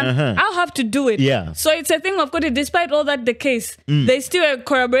that time, I'll have to do it. Yeah. So it's a thing of course, despite all that the case, there's still a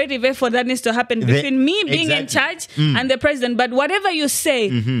collaborative effort that needs to happen between me being in charge and the president. But whatever you say,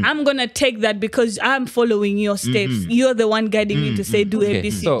 I'm gonna take that because I'm following your steps. You're the one guiding me to say do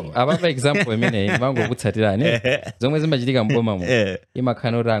ABC. So abava example imene mango kutsatirane zomwe zimachitika mboma mu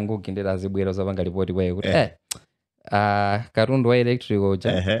imakhanora Ngugi ndera zibwera zabanga ripoti kwayo kuti katundu wa electrical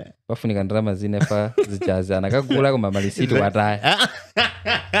ja pafunika ndalama zine pa zijazi anakagula koma malisiti wataya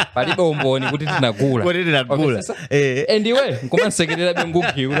palibe umboni kuti tinagula and iwe nkumansekerera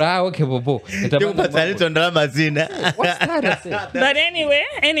bengugi ura okay popo ndikupatsanitso ndalama zina. But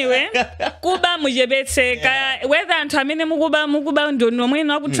anyway kuba mujebetseka whether anthu amene mukuba ndono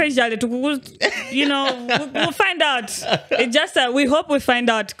mwene waku treasury we'll find out. It just we hope we find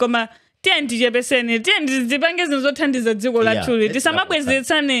out koma tiyandijebeseni tiyandizipange zinthu zothandiza dziko lathu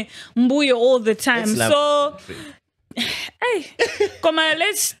tisamabwezetsane mbuyo all the time. So koma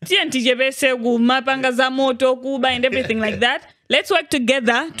let's tiyandijebese kumapanga za moto kuba and everything like that. Let's work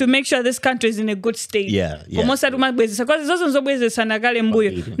together to make sure this country is in a good state. Komosa tumabwezesa because zozo nzobwezesana kale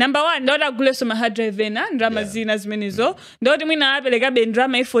mbuyo. Number 1 ndoda kuleso ma hard drive na ndrama zina zimenizo ndoti mwina apeleka be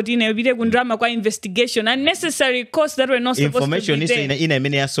ndrama i14 ebite ku ndrama kwa investigation unnecessary costs that were not supposed information to be there. Information ina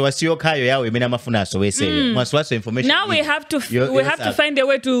imene yasowa khayo yawo imene amafuna asowese mwaswaso information. Now we have to find a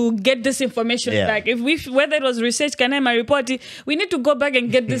way to get this information back. If whether it was research kanema report, we need to go back and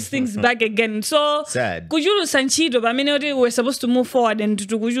get these things back again. So kujulu sanchido bamene oti we're supposed to move forward and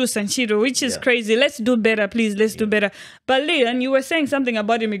to Gugu Sanchiro, which is crazy. Let's do better, please. Let's do better. But Leon, you were saying something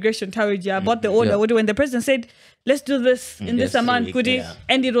about immigration, Tawija, about the order. When the president said, let's do this in this amount, Kudi,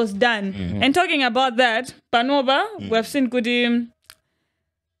 and it was done. And talking about that, Panova, we have seen Kudi,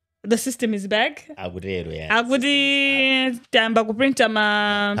 the system is back. Agudi tamba kuprinta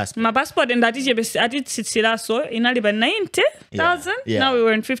ma passport and atitsitsira so inaliba 90,000. Now we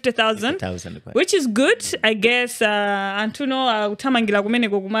were in 50,000, which is good, I guess. Antuno utamangila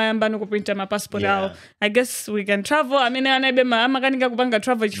kumeneko kumayamba no kuprinta ma passport out. I guess we can travel. I mean, anaibe makanika kupanga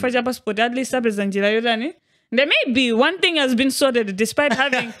travel chifaja passport at least apezanjira yodani. There may be one thing has been sorted despite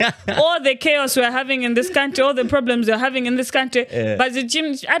having all the chaos we're having in this country, all the problems we're having in this country. But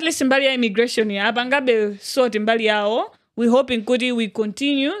at least in Bali immigration, abangabe sort in Bali yao. We hope in Kudi we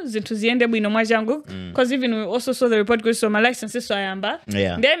continue zintuziende bwino mwajangu because even we also saw the report goes so my license so ayamba.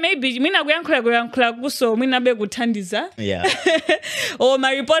 There may be mina kuyankula guso mina be guthandiza. Or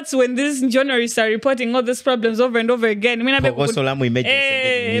my reports when these journalists are reporting all these problems over and over again. Mina be and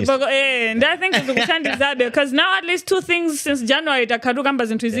I think it's guthandiza because now at least 2 things since January takadu kamba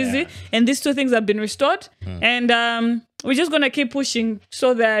zintuzizi and these 2 things have been restored and we're just going to keep pushing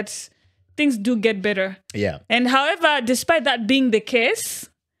so that things do get better. And however, despite that being the case,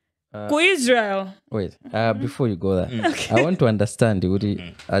 Israel. Wait, before you go there, I want to understand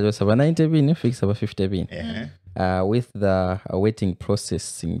I was about 90 bin, fix about 50 bin. With the waiting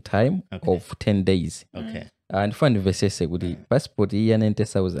processing time of 10 days. And fund verses passport ya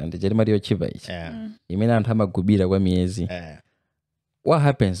 90,000 January ochiba ichi. Imena antama gubira kwa miezi. What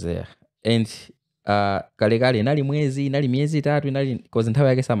happens there? And kale nali mwezi nali miezi 3 nali cause nthawi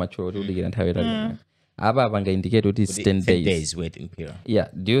yake samachoro ulikira nthawi yake aba banga indicate kuti it's 10 days waiting period.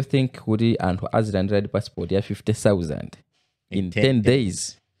 Do you think kuti anthu azilandira passport ya 50,000 in 10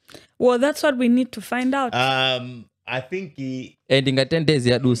 days? Well, that's what we need to find out. I think and inga 10 days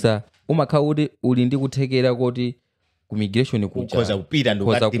yadusa umakha kuti uli ndi kuthekera kuti immigration kuza upita ndo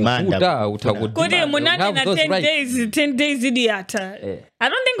katimanda kuti munani na 10 days idiata. I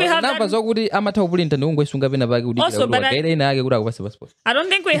don't think we have that. Zokuti amatha kupulinta ndongwesunga pena pake kuti kaire ina yake kuti akupasa passport. I don't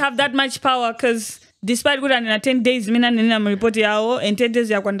think we have that much power because despite kuti na 10 days mina nina report yao and 10 days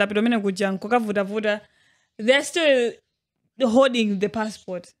ya kwanda pito mene kuja kukavuta they're still holding the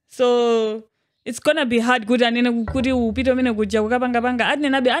passport. So it's gonna be hard good and kuti upito mene kuja kukapanga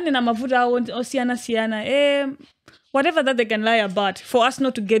anena mavuta ao osiyana whatever that they can lie about for us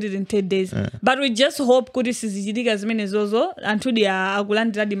not to get it in 10 days. But we just hope kuti sizijidika zimene zozo until they are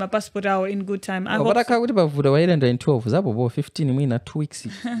akulandira di passport out in good time. I hope so. Kuti bavuta wailenda in 12 zapo 15 mwina 2 weeks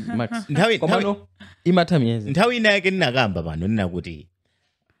max. Komano imata miezi. Nthawi ina yake ninakamba pano nina kuti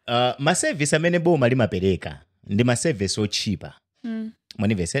ma service amene boma limapereka ndi ma service ochipa.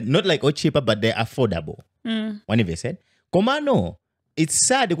 Whenever said not like or cheaper but they're affordable. Whenever said komano it's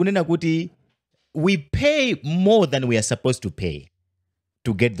sad kunena kuti we pay more than we are supposed to pay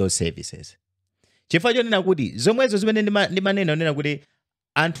to get those services. Chifajo nena kuti zomwezo zimene ndi maneno nena kuti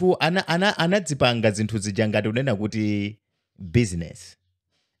anthu anadzipanga zinthu zijangati unena kuti business.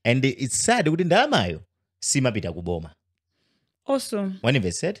 and it's sad kuti ndalamayo simapita kuboma. Also,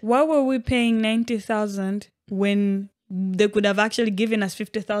 said, why were we paying 90,000 when they could have actually given us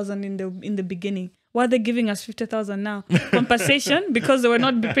 50,000 in the beginning? Why are they giving us 50,000 now? Compensation because they were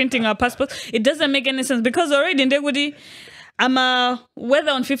not printing our passports. It doesn't make any sense because already in Degudi,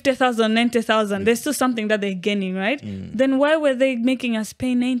 whether on 50,000, 90,000, there's still something that they're gaining, right? Then why were they making us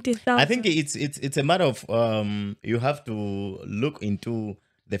pay 90,000? I think it's a matter of you have to look into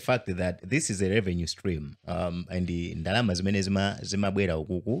the fact that this is a revenue stream, and the ndalama zimene zimabwera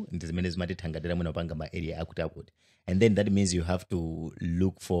ukuku ndi zimene zimatithangatira mwina upanga ma area akuti, and then that means you have to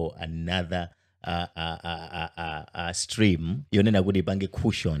look for another stream yonena kuti ipange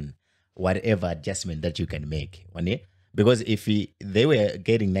cushion whatever adjustment that you can make, because if they were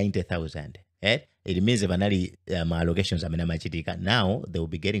getting 90,000, it means if anali allocations amene amachitika, now they will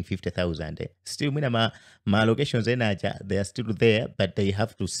be getting 50,000. Still mwina ma allocations enacha, they are still there, but they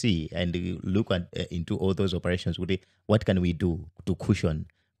have to see and look into all those operations. What can we do to cushion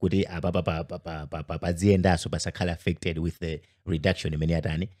kuti paziendaso pasakhala affected with the reduction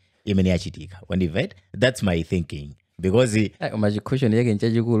imene yachitika. That's my thinking. Because cushion 90 to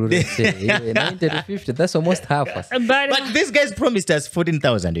 50, that's almost half us. But these guys promised us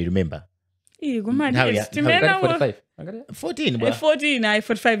 14,000, you remember? 14,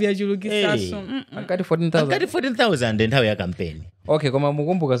 45 years you got 14,000 and how your campaign. Okay, koma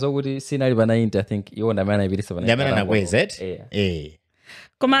mukumbuka zokuti sinali pa 90, I think iwo ndamana ibirisa pa 90. Ndamana nakweza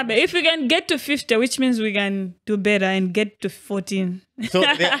Komabe, if we can get to 50, which means we can do better and get to 14. So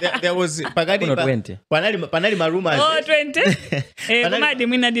there was panali marumas. Oh, 20? Komadi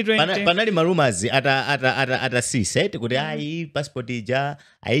mwina di 20. Panali marumas ata C set kuti ai passport ija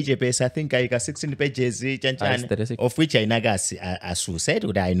aichepesa, I think aika 16 pages chanchan, of which ainaga asu set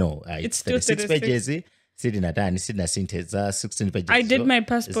kuti I know it's 36 pages. Sitting 16 pages. I did my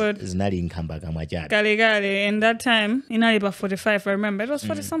passport. Zinali inkamba kamwa chabe. Kale, and that time, inali about 45, I remember. It was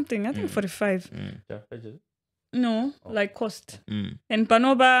 40 something, I think 45. No, like cost. And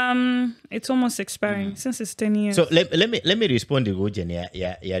Panoba, it's almost expiring since it's 10 years. So let me respond to Gujeni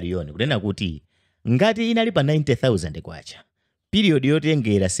ya Rioni. Kudena kuti, ngati inali pa 90,000 kwacha. Period yote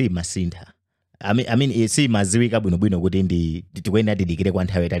ngera si masinta. I mean, si maziwika bwino kuti ndi tikwenda didikire kwa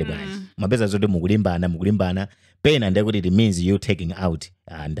nthawi itali bwanji. Mapeza zote mukulimbana pena ndekuti it means you taking out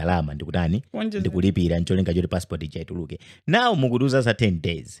ndalama ndikutani ndikulipira ncholinga choti passport ija ituluke. Now mukuduza sa 10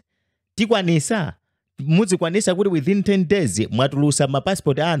 days. Tikwanisa muzikwanisa kuti within 10 days mwatulusa ma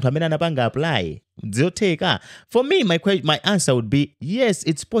passport anthu amene anapanga apply. Zoteka. For me, my answer would be yes,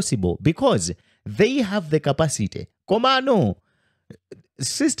 it's possible because they have the capacity. Komano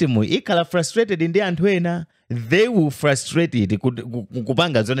system ikala frustrated ndi anthu ena, they will frustrated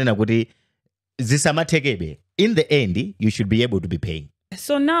kupanga zonena kuti zisamathekebe. In the end, you should be able to be paying.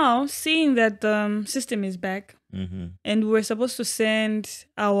 So now, seeing that the system is back, and we're supposed to send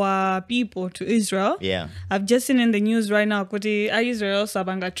our people to Israel. Yeah. I've just seen in the news right now kuti Israel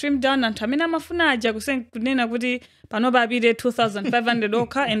sabanga trimmed down and tamina mafuna aja kunena kuti panoba abide 2,500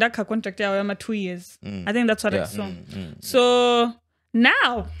 oka and aka contract yawe 2 years. I think that's what I saw. So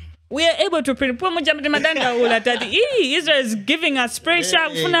now we are able to print. Israel is giving us pressure.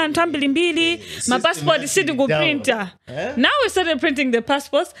 My passport is sitting go printer. Now we started printing the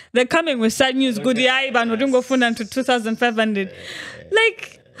passports. They're coming with sad news. Good to 2,500.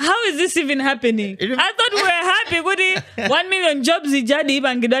 Like, how is this even happening? I thought we were happy. 1 million jobs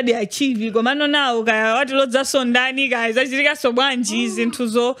ijadi achieve. Gomano now what lots of sondani guys.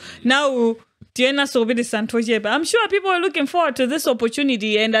 Now I'm sure people are looking forward to this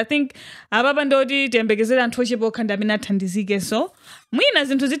opportunity, and I think ababandodi tembegezela ntoshibo kandamina tandizige so mwina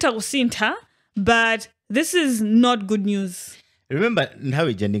zintuzita kusinta, but this is not good news. Remember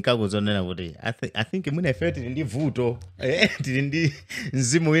nthawi jandinkago zonena kuti I think mwina felt ndi vuto ndi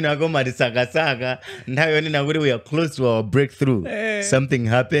nzimu wina koma tisakasaka nthawi yonena kuti we are close to our breakthrough. Something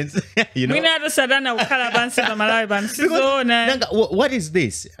happens, you know. Mwina sadana ukhala bansi pa Malawi bansi. What is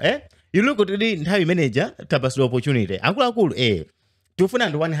this? You look at the nthawi manager tapasula opportunity. Akulu tufuna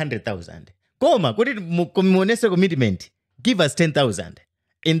ndi 100,000. Koma kuti muonese commitment. Give us 10,000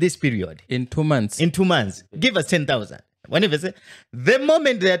 in this period. In 2 months. In 2 months. Give us 10,000. Whenever say, the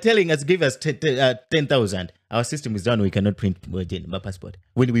moment they are telling us give us 10,000, our system is down. We cannot print my passport.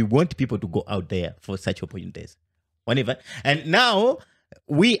 When we want people to go out there for such opportunities. Whenever. And now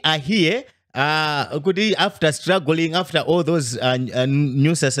we are here. After struggling, after all those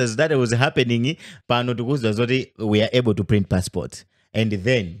news that was happening, we are able to print passports. And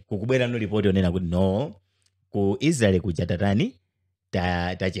then, kukubera no report yonena kuti no, ku Israel kujatatani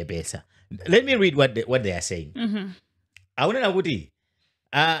ta chepesa. Let me read what they are saying. Aunena kuti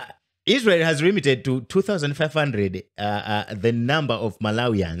Israel has limited to 2,500 the number of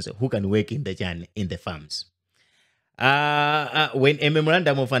Malawians who can work in the farms. When a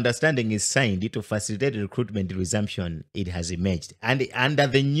memorandum of understanding is signed to facilitate recruitment resumption, it has emerged. And under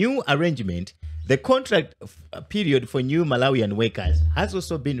the new arrangement, the contract period for new Malawian workers has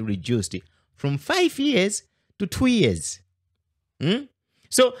also been reduced from 5 years to 2 years.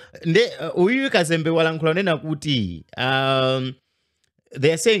 So, they are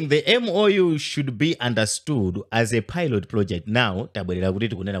saying the MOU should be understood as a pilot project. Now, at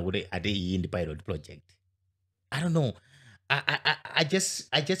the pilot project. I don't know. I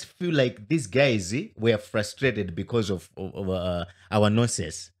just feel like these guys were frustrated because of our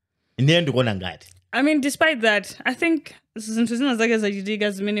nonsense. In the end, I mean, despite that, I think because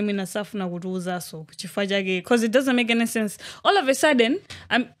it doesn't make any sense. All of a sudden,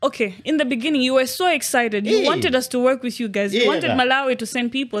 okay, in the beginning, you were so excited. You wanted us to work with you guys. You wanted Malawi to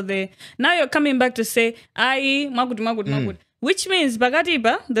send people there. Now you're coming back to say, magud. Which means,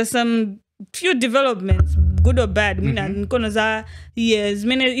 Bagatiba, there's some few developments, good or bad. Yes,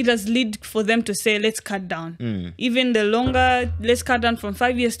 it has led for them to say, let's cut down. Even the longer, let's cut down from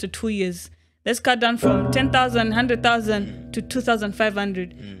 5 years to 2 years. Let's cut down from 10,000, 100,000 to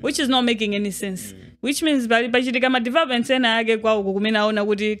 2,500, which is not making any sense. Which means, which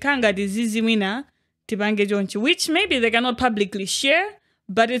maybe they cannot publicly share,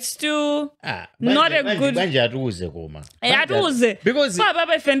 but it's still not a good. Because exactly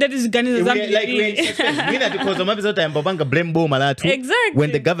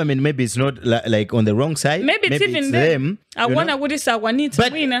when the government maybe is not like on the wrong side, maybe it's even them. But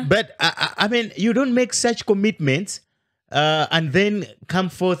I mean, you don't make such commitments and then come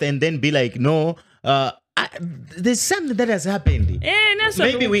forth and then be like, no. There's something that has happened.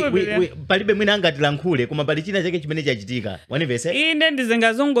 Maybe we because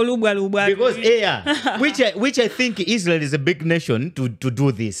which I think Israel is a big nation to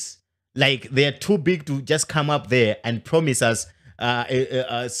do this. Like they are too big to just come up there and promise us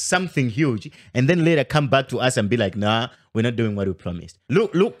something huge and then later come back to us and be like, nah, we're not doing what we promised.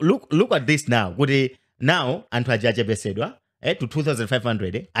 Look at this now. Now Antwa Jaja Besedwa to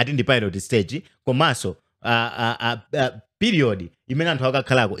 2,500 at in the pilot stage, Komaso period. You may not talk about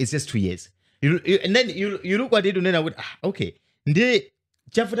Kalago. It's just 2 years. And then you look what they do now. Okay, I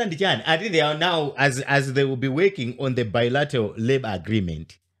think they are now as they will be working on the bilateral labor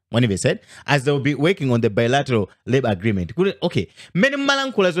agreement. When they said, as they will be working on the bilateral labor agreement. Okay, many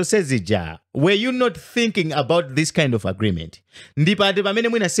Malankula says, were you not thinking about this kind of agreement? I feel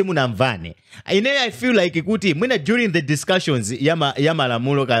like during the discussions, Yamala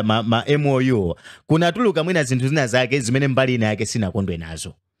Muloka, ma MOU, Kunatuluka Mina Zintuzina Zake, Zimene Mbali na yake sina kondo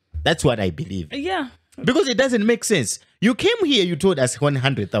nazo. That's what I believe. Yeah. Because it doesn't make sense. You came here, you told us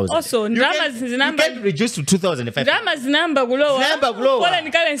 100,000. Also, Drama's number. You can reduce to 2,500. Drama's number below. I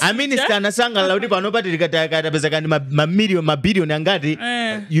mean, it's Tanasanga, Laudipa, nobody got ma billion angadi,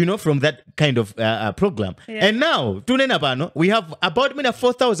 you know, from that kind of program. Yeah. And now, Tunenapano, we have about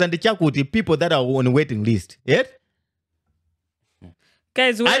 4,000 Chakuti people that are on waiting list. Yeah?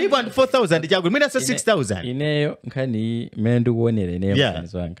 Guys, I want 4,000 Chakuti. Mina 6,000. Ineyo, nkani, mendu wonele, ineyo, yeah.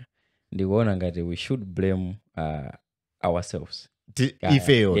 We should blame ourselves.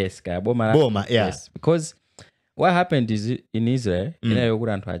 Yes, Boma, yeah. Yes, because what happened is in Israel, they were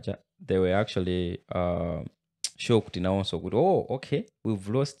actually shocked and also good. Oh, okay, we've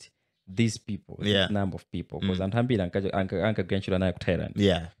lost these people, this number of people. Because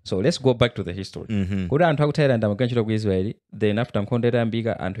yeah. So let's go back to the history. Then after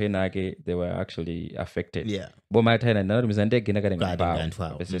they were actually affected. Yeah.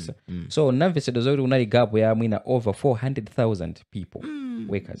 So over 400,000 people.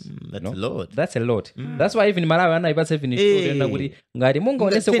 Workers. That's a lot. That's a lot. That's why even Malawi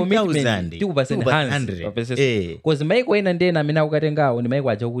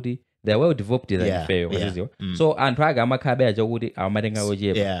they are well developed and fair. So Antraga Makabe Jawudi, our Madenga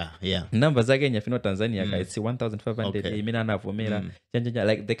Oje. Yeah. Numbers again, if you know Tanzania, it's 1,500.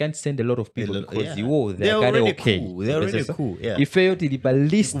 Like they can't send a lot of people because they're already okay. They're already cool. Yeah. If you the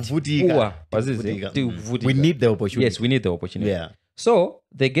least we need the opportunity. Yes, we need the opportunity. Yeah. So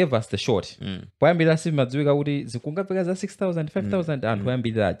they gave us the short. Pwambila simu mazuga udi zikunga pega za 6,000, 5,000 and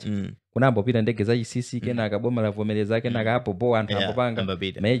pwambila kuna mbopira ndege za ICC kena akaboma la vomeleza kena akapo bo antu apopanga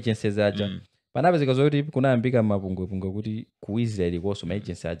ma agencies aja. Panabe zikazoiti kuna ambika mapungwe kuti ku Israel koso ma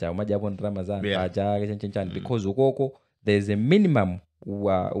agencies aja umaja hapo drama za aja chenchan because ukoko there's a minimum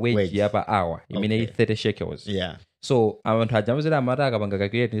wage yapa hour. I mean 30 shekels. Yeah. So abantu ajamuzira amata akapanga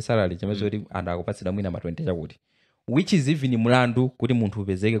calculate ni salary chamezoti anda akupatsira mwina ma 20 chakuti. which is even mulandu kuti munthu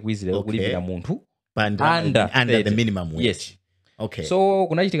upezeke kuizira kulipira munthu under the minimum wage. Yes. Okay. So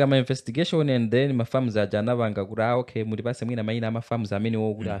kunachitika ma investigation and then ma farms aja anavanga kuti okay mulipase mwina maina ama farms amene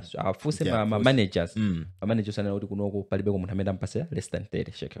wokuti afuse ma managers. Ma managers anena kuti kunoko palibe munthu amene ampase less than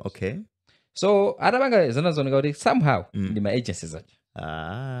 30 shekels. Okay. So atavanga zanazooneka kuti somehow ndi ma agencies aja.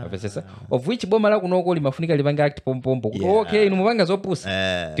 Of which boma la kunoko limafunika lipange act pompompo kuti okay inu mupanga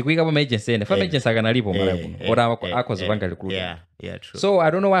zopusa tikuika pa agency ene farm agency akanalipo mara kuno ora akozopanga recruit. Yeah, true. So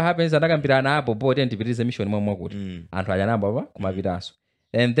I don't know what happens anakambirana apo bote ndipitirize mission momwe kuti anthu ajanamba apa kumapitanso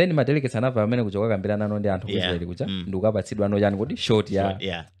and then ma delegates anava amene kuchoka kambirana no ndi anthu kuzaili kucha ndikupatsidwa no yani kuti short ya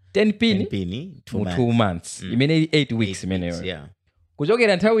 10 pini mu 2 months imene 8 weeks imeneyo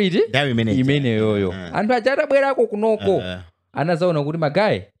kuchokera nthawi iti imeneyoyo anthu achatabwerako kunoko anazaona kuti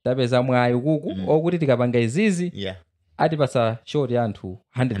magayi tapeza mwayi kuku okuti tikapanga izizi atipasa short ya anthu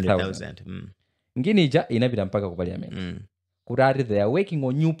 100,000 nginija inapita mpaka ku parliament kuti ati they are working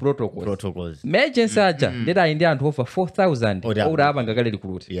on new protocols emergency aja ndeta ndi anthu over 4,000 okuti apanga kale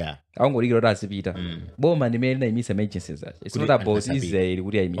recruit aungolikira kuti azipita boma ndimene linayimisa emergencies aja it's not about Israel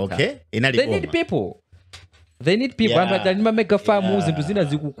kuti ayimita they need people anthu aja ndi mega farm zinthu zina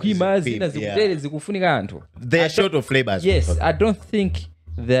zikukhwima zina zikutere zikufunika anthu they are short of labor. Yes, I don't think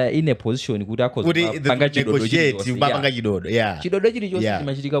they're in a position kuti akozopanga chidodo chilichonse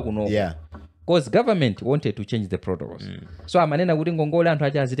chimachitika kunoko because government wanted to change the protocols. So amanena kuti ngongole anthu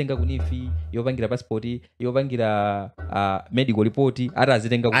aja azitenga kunifi yopangira passport yopangira medical report ata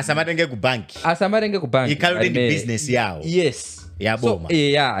azitenga asamatenge ku bank ikalode business yawo. Yes. Boma. So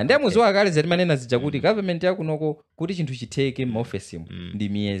ndi muzowa kale zati manena zija kuti government yakunoko kuti chinthu chitheke mu office ndi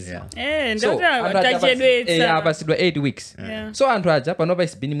miyezi. Tachedwetsa apasidwa 8 weeks. So anthu aja panopa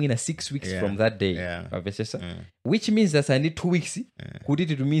is been mwina 6 weeks from that day. Which means that I need 2 weeks kuti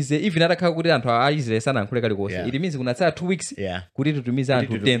titumize even atakhala kuti anthu aizile sana ankhule kali konse. It means kunatsala 2 weeks kuti titumize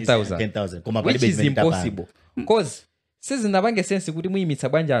anthu 10,000. Which is impossible. Because sizinapange sense kuti muyimitsa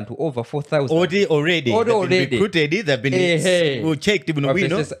bwanja anthu over 4,000 already recruited, they've been checked bino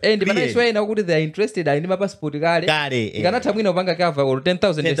and manaisoena kuti they are interested ali ndi ma passport kale ikanatha mwina upanga cover or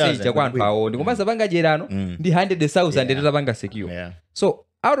 10,000 message kwa anthu awo ndikomanso panga jerano ndi 100,000 nditapanga secure. So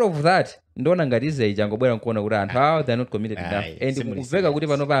out of that ndona ngati Israel jangobwera nkuona kuti anthu awo they are not committed enough and kuveka kuti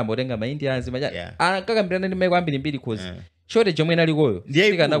pano pambo tenga ma Indians maja akakambirana ndi maiko ambiri cause shortage omwe nalikoyo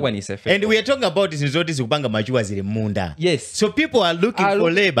sikanakwanisa effect. And we are talking about zinthu zikupanga machuwa zili munda. Yes. So people are looking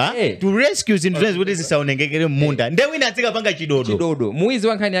for labor to rescue zinthu kuti zisaonengekere munda. Nde wina atsika panga chidodo. Muizi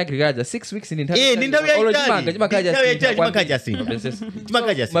wankhani agriculture 6 weeks ni nthawi. Ni nthawi ya chimakaja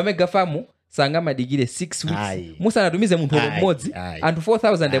mamega farm sanga madigire 6 weeks. Musanatumize munthu mmodzi anthu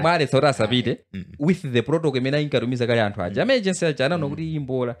 4,000 emale saurasapite with the protocol imene inkatumiza kale anthu aja. Emergency aja anano kuti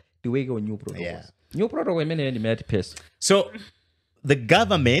imbola tiweke on new protocols. New protocol imene ndi peso. So the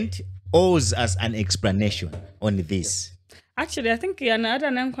government owes us an explanation on this. Actually, I think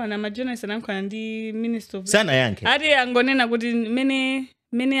hata nankwana majournalist nankwana ndi minister of sana yanke ati angonena kuti mene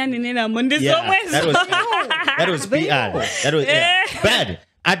yaninena mondizomwezo. That was PR. That was bad.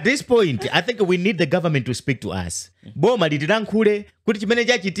 At this point, I think we need the government to speak to us. Boma litilankhule kuti chimene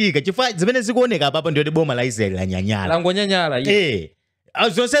chachitika chifukwa zimene zikuoneka apapo ndiyo boma la Israel langonyanyala.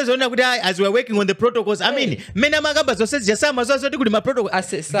 As we are working on the protocols, I mean, mena magamba zosezi jasama zosoti kuli ma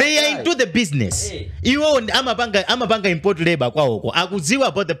protocols. They are into the business. Iwo amapanga import labor kwa oko. Akuziwa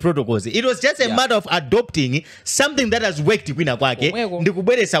about the protocols. It was just a matter of adopting something that has worked kwina kwake.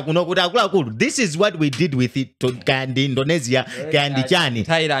 Ndikubweresa kuno kuti akulu. This is what we did with it to Kandi Indonesia, Kandi Chani.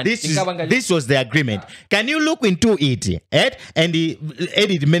 This was the agreement. Can you look into it? And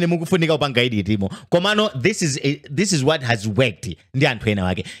edit mene mukufunika upanga edit imo. Komano, this is what has worked.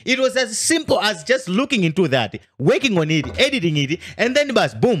 It was as simple as just looking into that, working on it, editing it, and then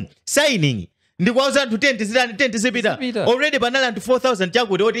boom, signing. Ndikwaza to 10 zipita. Already banala to 4,000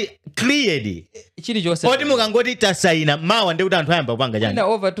 chakuti oti cleared. Oti mukangoti tasaina mawa ndekuti anthu ayamba kupanga chani.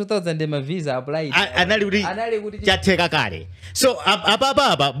 Over 2,000 ma visa applied. Anali kuti chatheka kale. So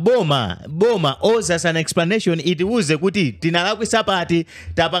apapa boma owes us an explanation. It uze kuti tinalakwisa pati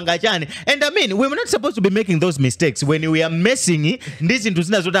tapanga chani. And I mean, we were not supposed to be making those mistakes when we are messing ndi zinthu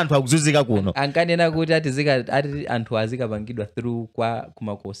zina zoti anthu akuzunzika kuno. Ankanena kuti ati anthu azikapangidwa through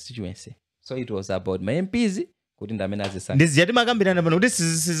kuma constituency. So it was about my MPs kuti ndamene azisanga. Ndiziyati makambirana pano kuti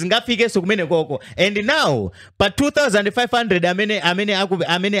sizingafike so kumene koko. And now pa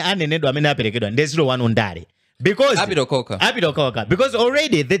 2,500 amene anenedwa amene aperekedwa ndezilo wanu ndale. Because Abidokoka. Because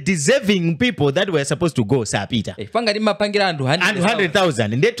already the deserving people that were supposed to go sapita. Fanga mapangira anthu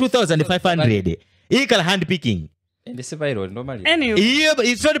 100,000 and 2,500. Ikala hand picking. Anyway. Yeah, but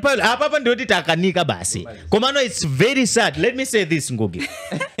it's not pilot. Apapa ndoti takanika basi. Komano, it's very sad. Let me say this, Ngugi.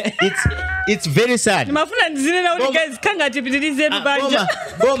 It's very sad. Mafuna ndizine na uli guys kanga tipitilize banja.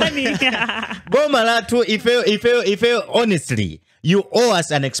 Goma latu if honestly you owe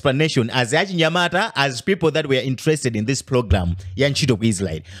us an explanation as Nyamata, as people that were interested in this program ya ntchito ku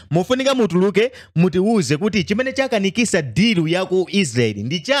Israel. Mufunika mutuluke mutiuze kuti chimene chakanikisa deal yaku Israel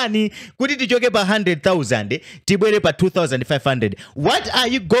ndi chani kuti tichoke pa 100,000 tibwere pa 2,500. What are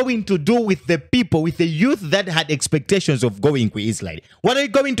you going to do with the people, with the youth that had expectations of going to Israel? What are you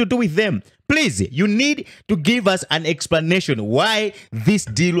going to do with them? Please, you need to give us an explanation why this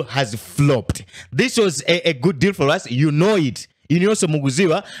deal has flopped. This was a good deal for us. You know it. You know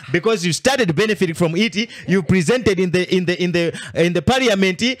Muguziwa, because you started benefiting from it. You presented in the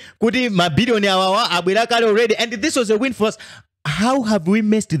parliament. Kuti mabilionaire wawa abwirakale already, and this was a win for us. How have we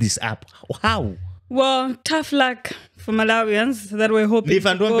messed this up? How? Well, tough luck for Malawians that were hoping.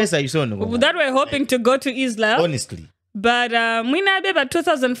 That were hoping to go to Israel. Honestly. But mwina beba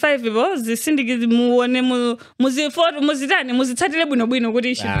 2005 ibo zisindiki muone muzitani muzitsatire bwino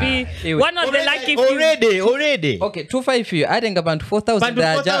kuti should be one of the lucky few. Already. Okay, 25 you adding about 4,000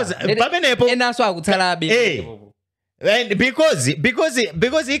 and so akutsalabe. And because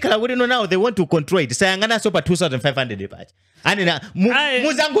now they want to control it. Sayangana so pa 2,500 patch. And na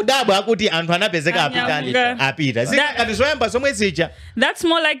muzangu dabu akuti anthu anapezeka apita. Zikakatizoyamba somwe sija. That's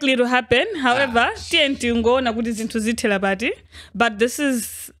more likely to happen. However, TNT ngona kuti zinthu zithela bati. But this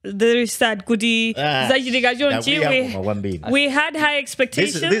is very sad kuti zachitika chonchi. We had high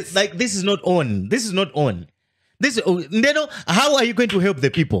expectations. This is not on. How are you going to help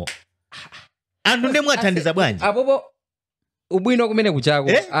the people? And ndemwatandiza bwanji. Ubwino kumene kuchako.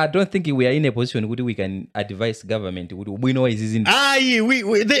 I don't think we are in a position where we can advise government ubwino is in.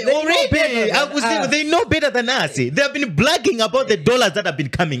 They know better than us. They have been bragging about the dollars that have been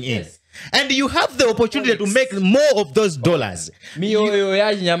coming in. Yes. And you have the opportunity to make more of those dollars. Miyo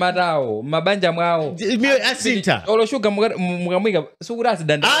ya Nyamata mabanja mwao. Miyo asinta. Oloshuka mukamwika sukurasi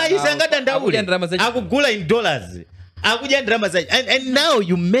danda. Isanga dandaule. Akugula in dollars. Akuja drama and now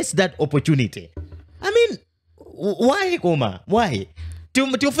you miss that opportunity. I mean, why, Koma? Why?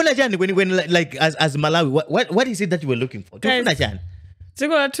 When like as Malawi, what is it that you were looking for?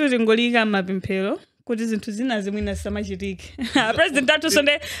 Tikola tuti ngolika mapimpelo kuti zinthu zina zimwina samachitiki. President Tatu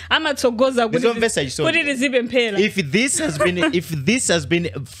Sonde amatsogoza kuti lizipemphera. If this has been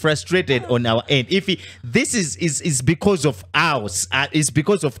frustrated on our end, if this is because of us, it's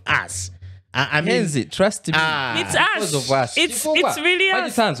because of us. I mean, trust me. It's us. It's really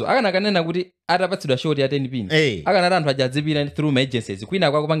us. Akanena kuti atapatsidwa shoti ya 10 pin. Akanati anthu ajadzipira through my agencies.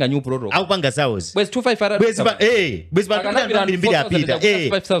 Kwina kwakupanga new protocol. Akupanga saws. Bwezi 25 bwezi mbili apita.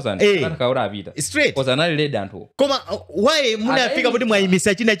 5,000. Akaura apita. Straight. Koza nali led anthu. Koma why munafika kuti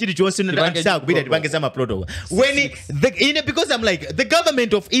mwaimisa china chili chonse ndakutsa kupita tipange sama protocol. When because I'm like the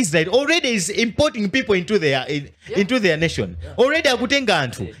government of Israel already is importing people into their nation. Already akutenga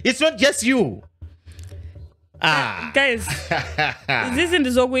anthu. It's not just you. Guys, this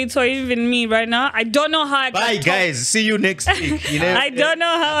isn't so even me right now. I don't know how I can. Bye, guys. See you next week. I don't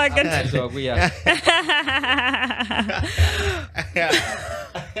know how I can. It's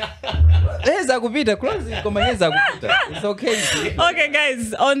okay. Okay,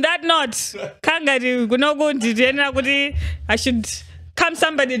 guys. On that note, I should calm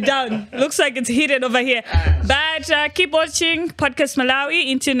somebody down. Looks like it's heated over here. But keep watching Podcast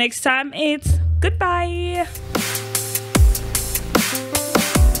Malawi. Until next time, it's goodbye.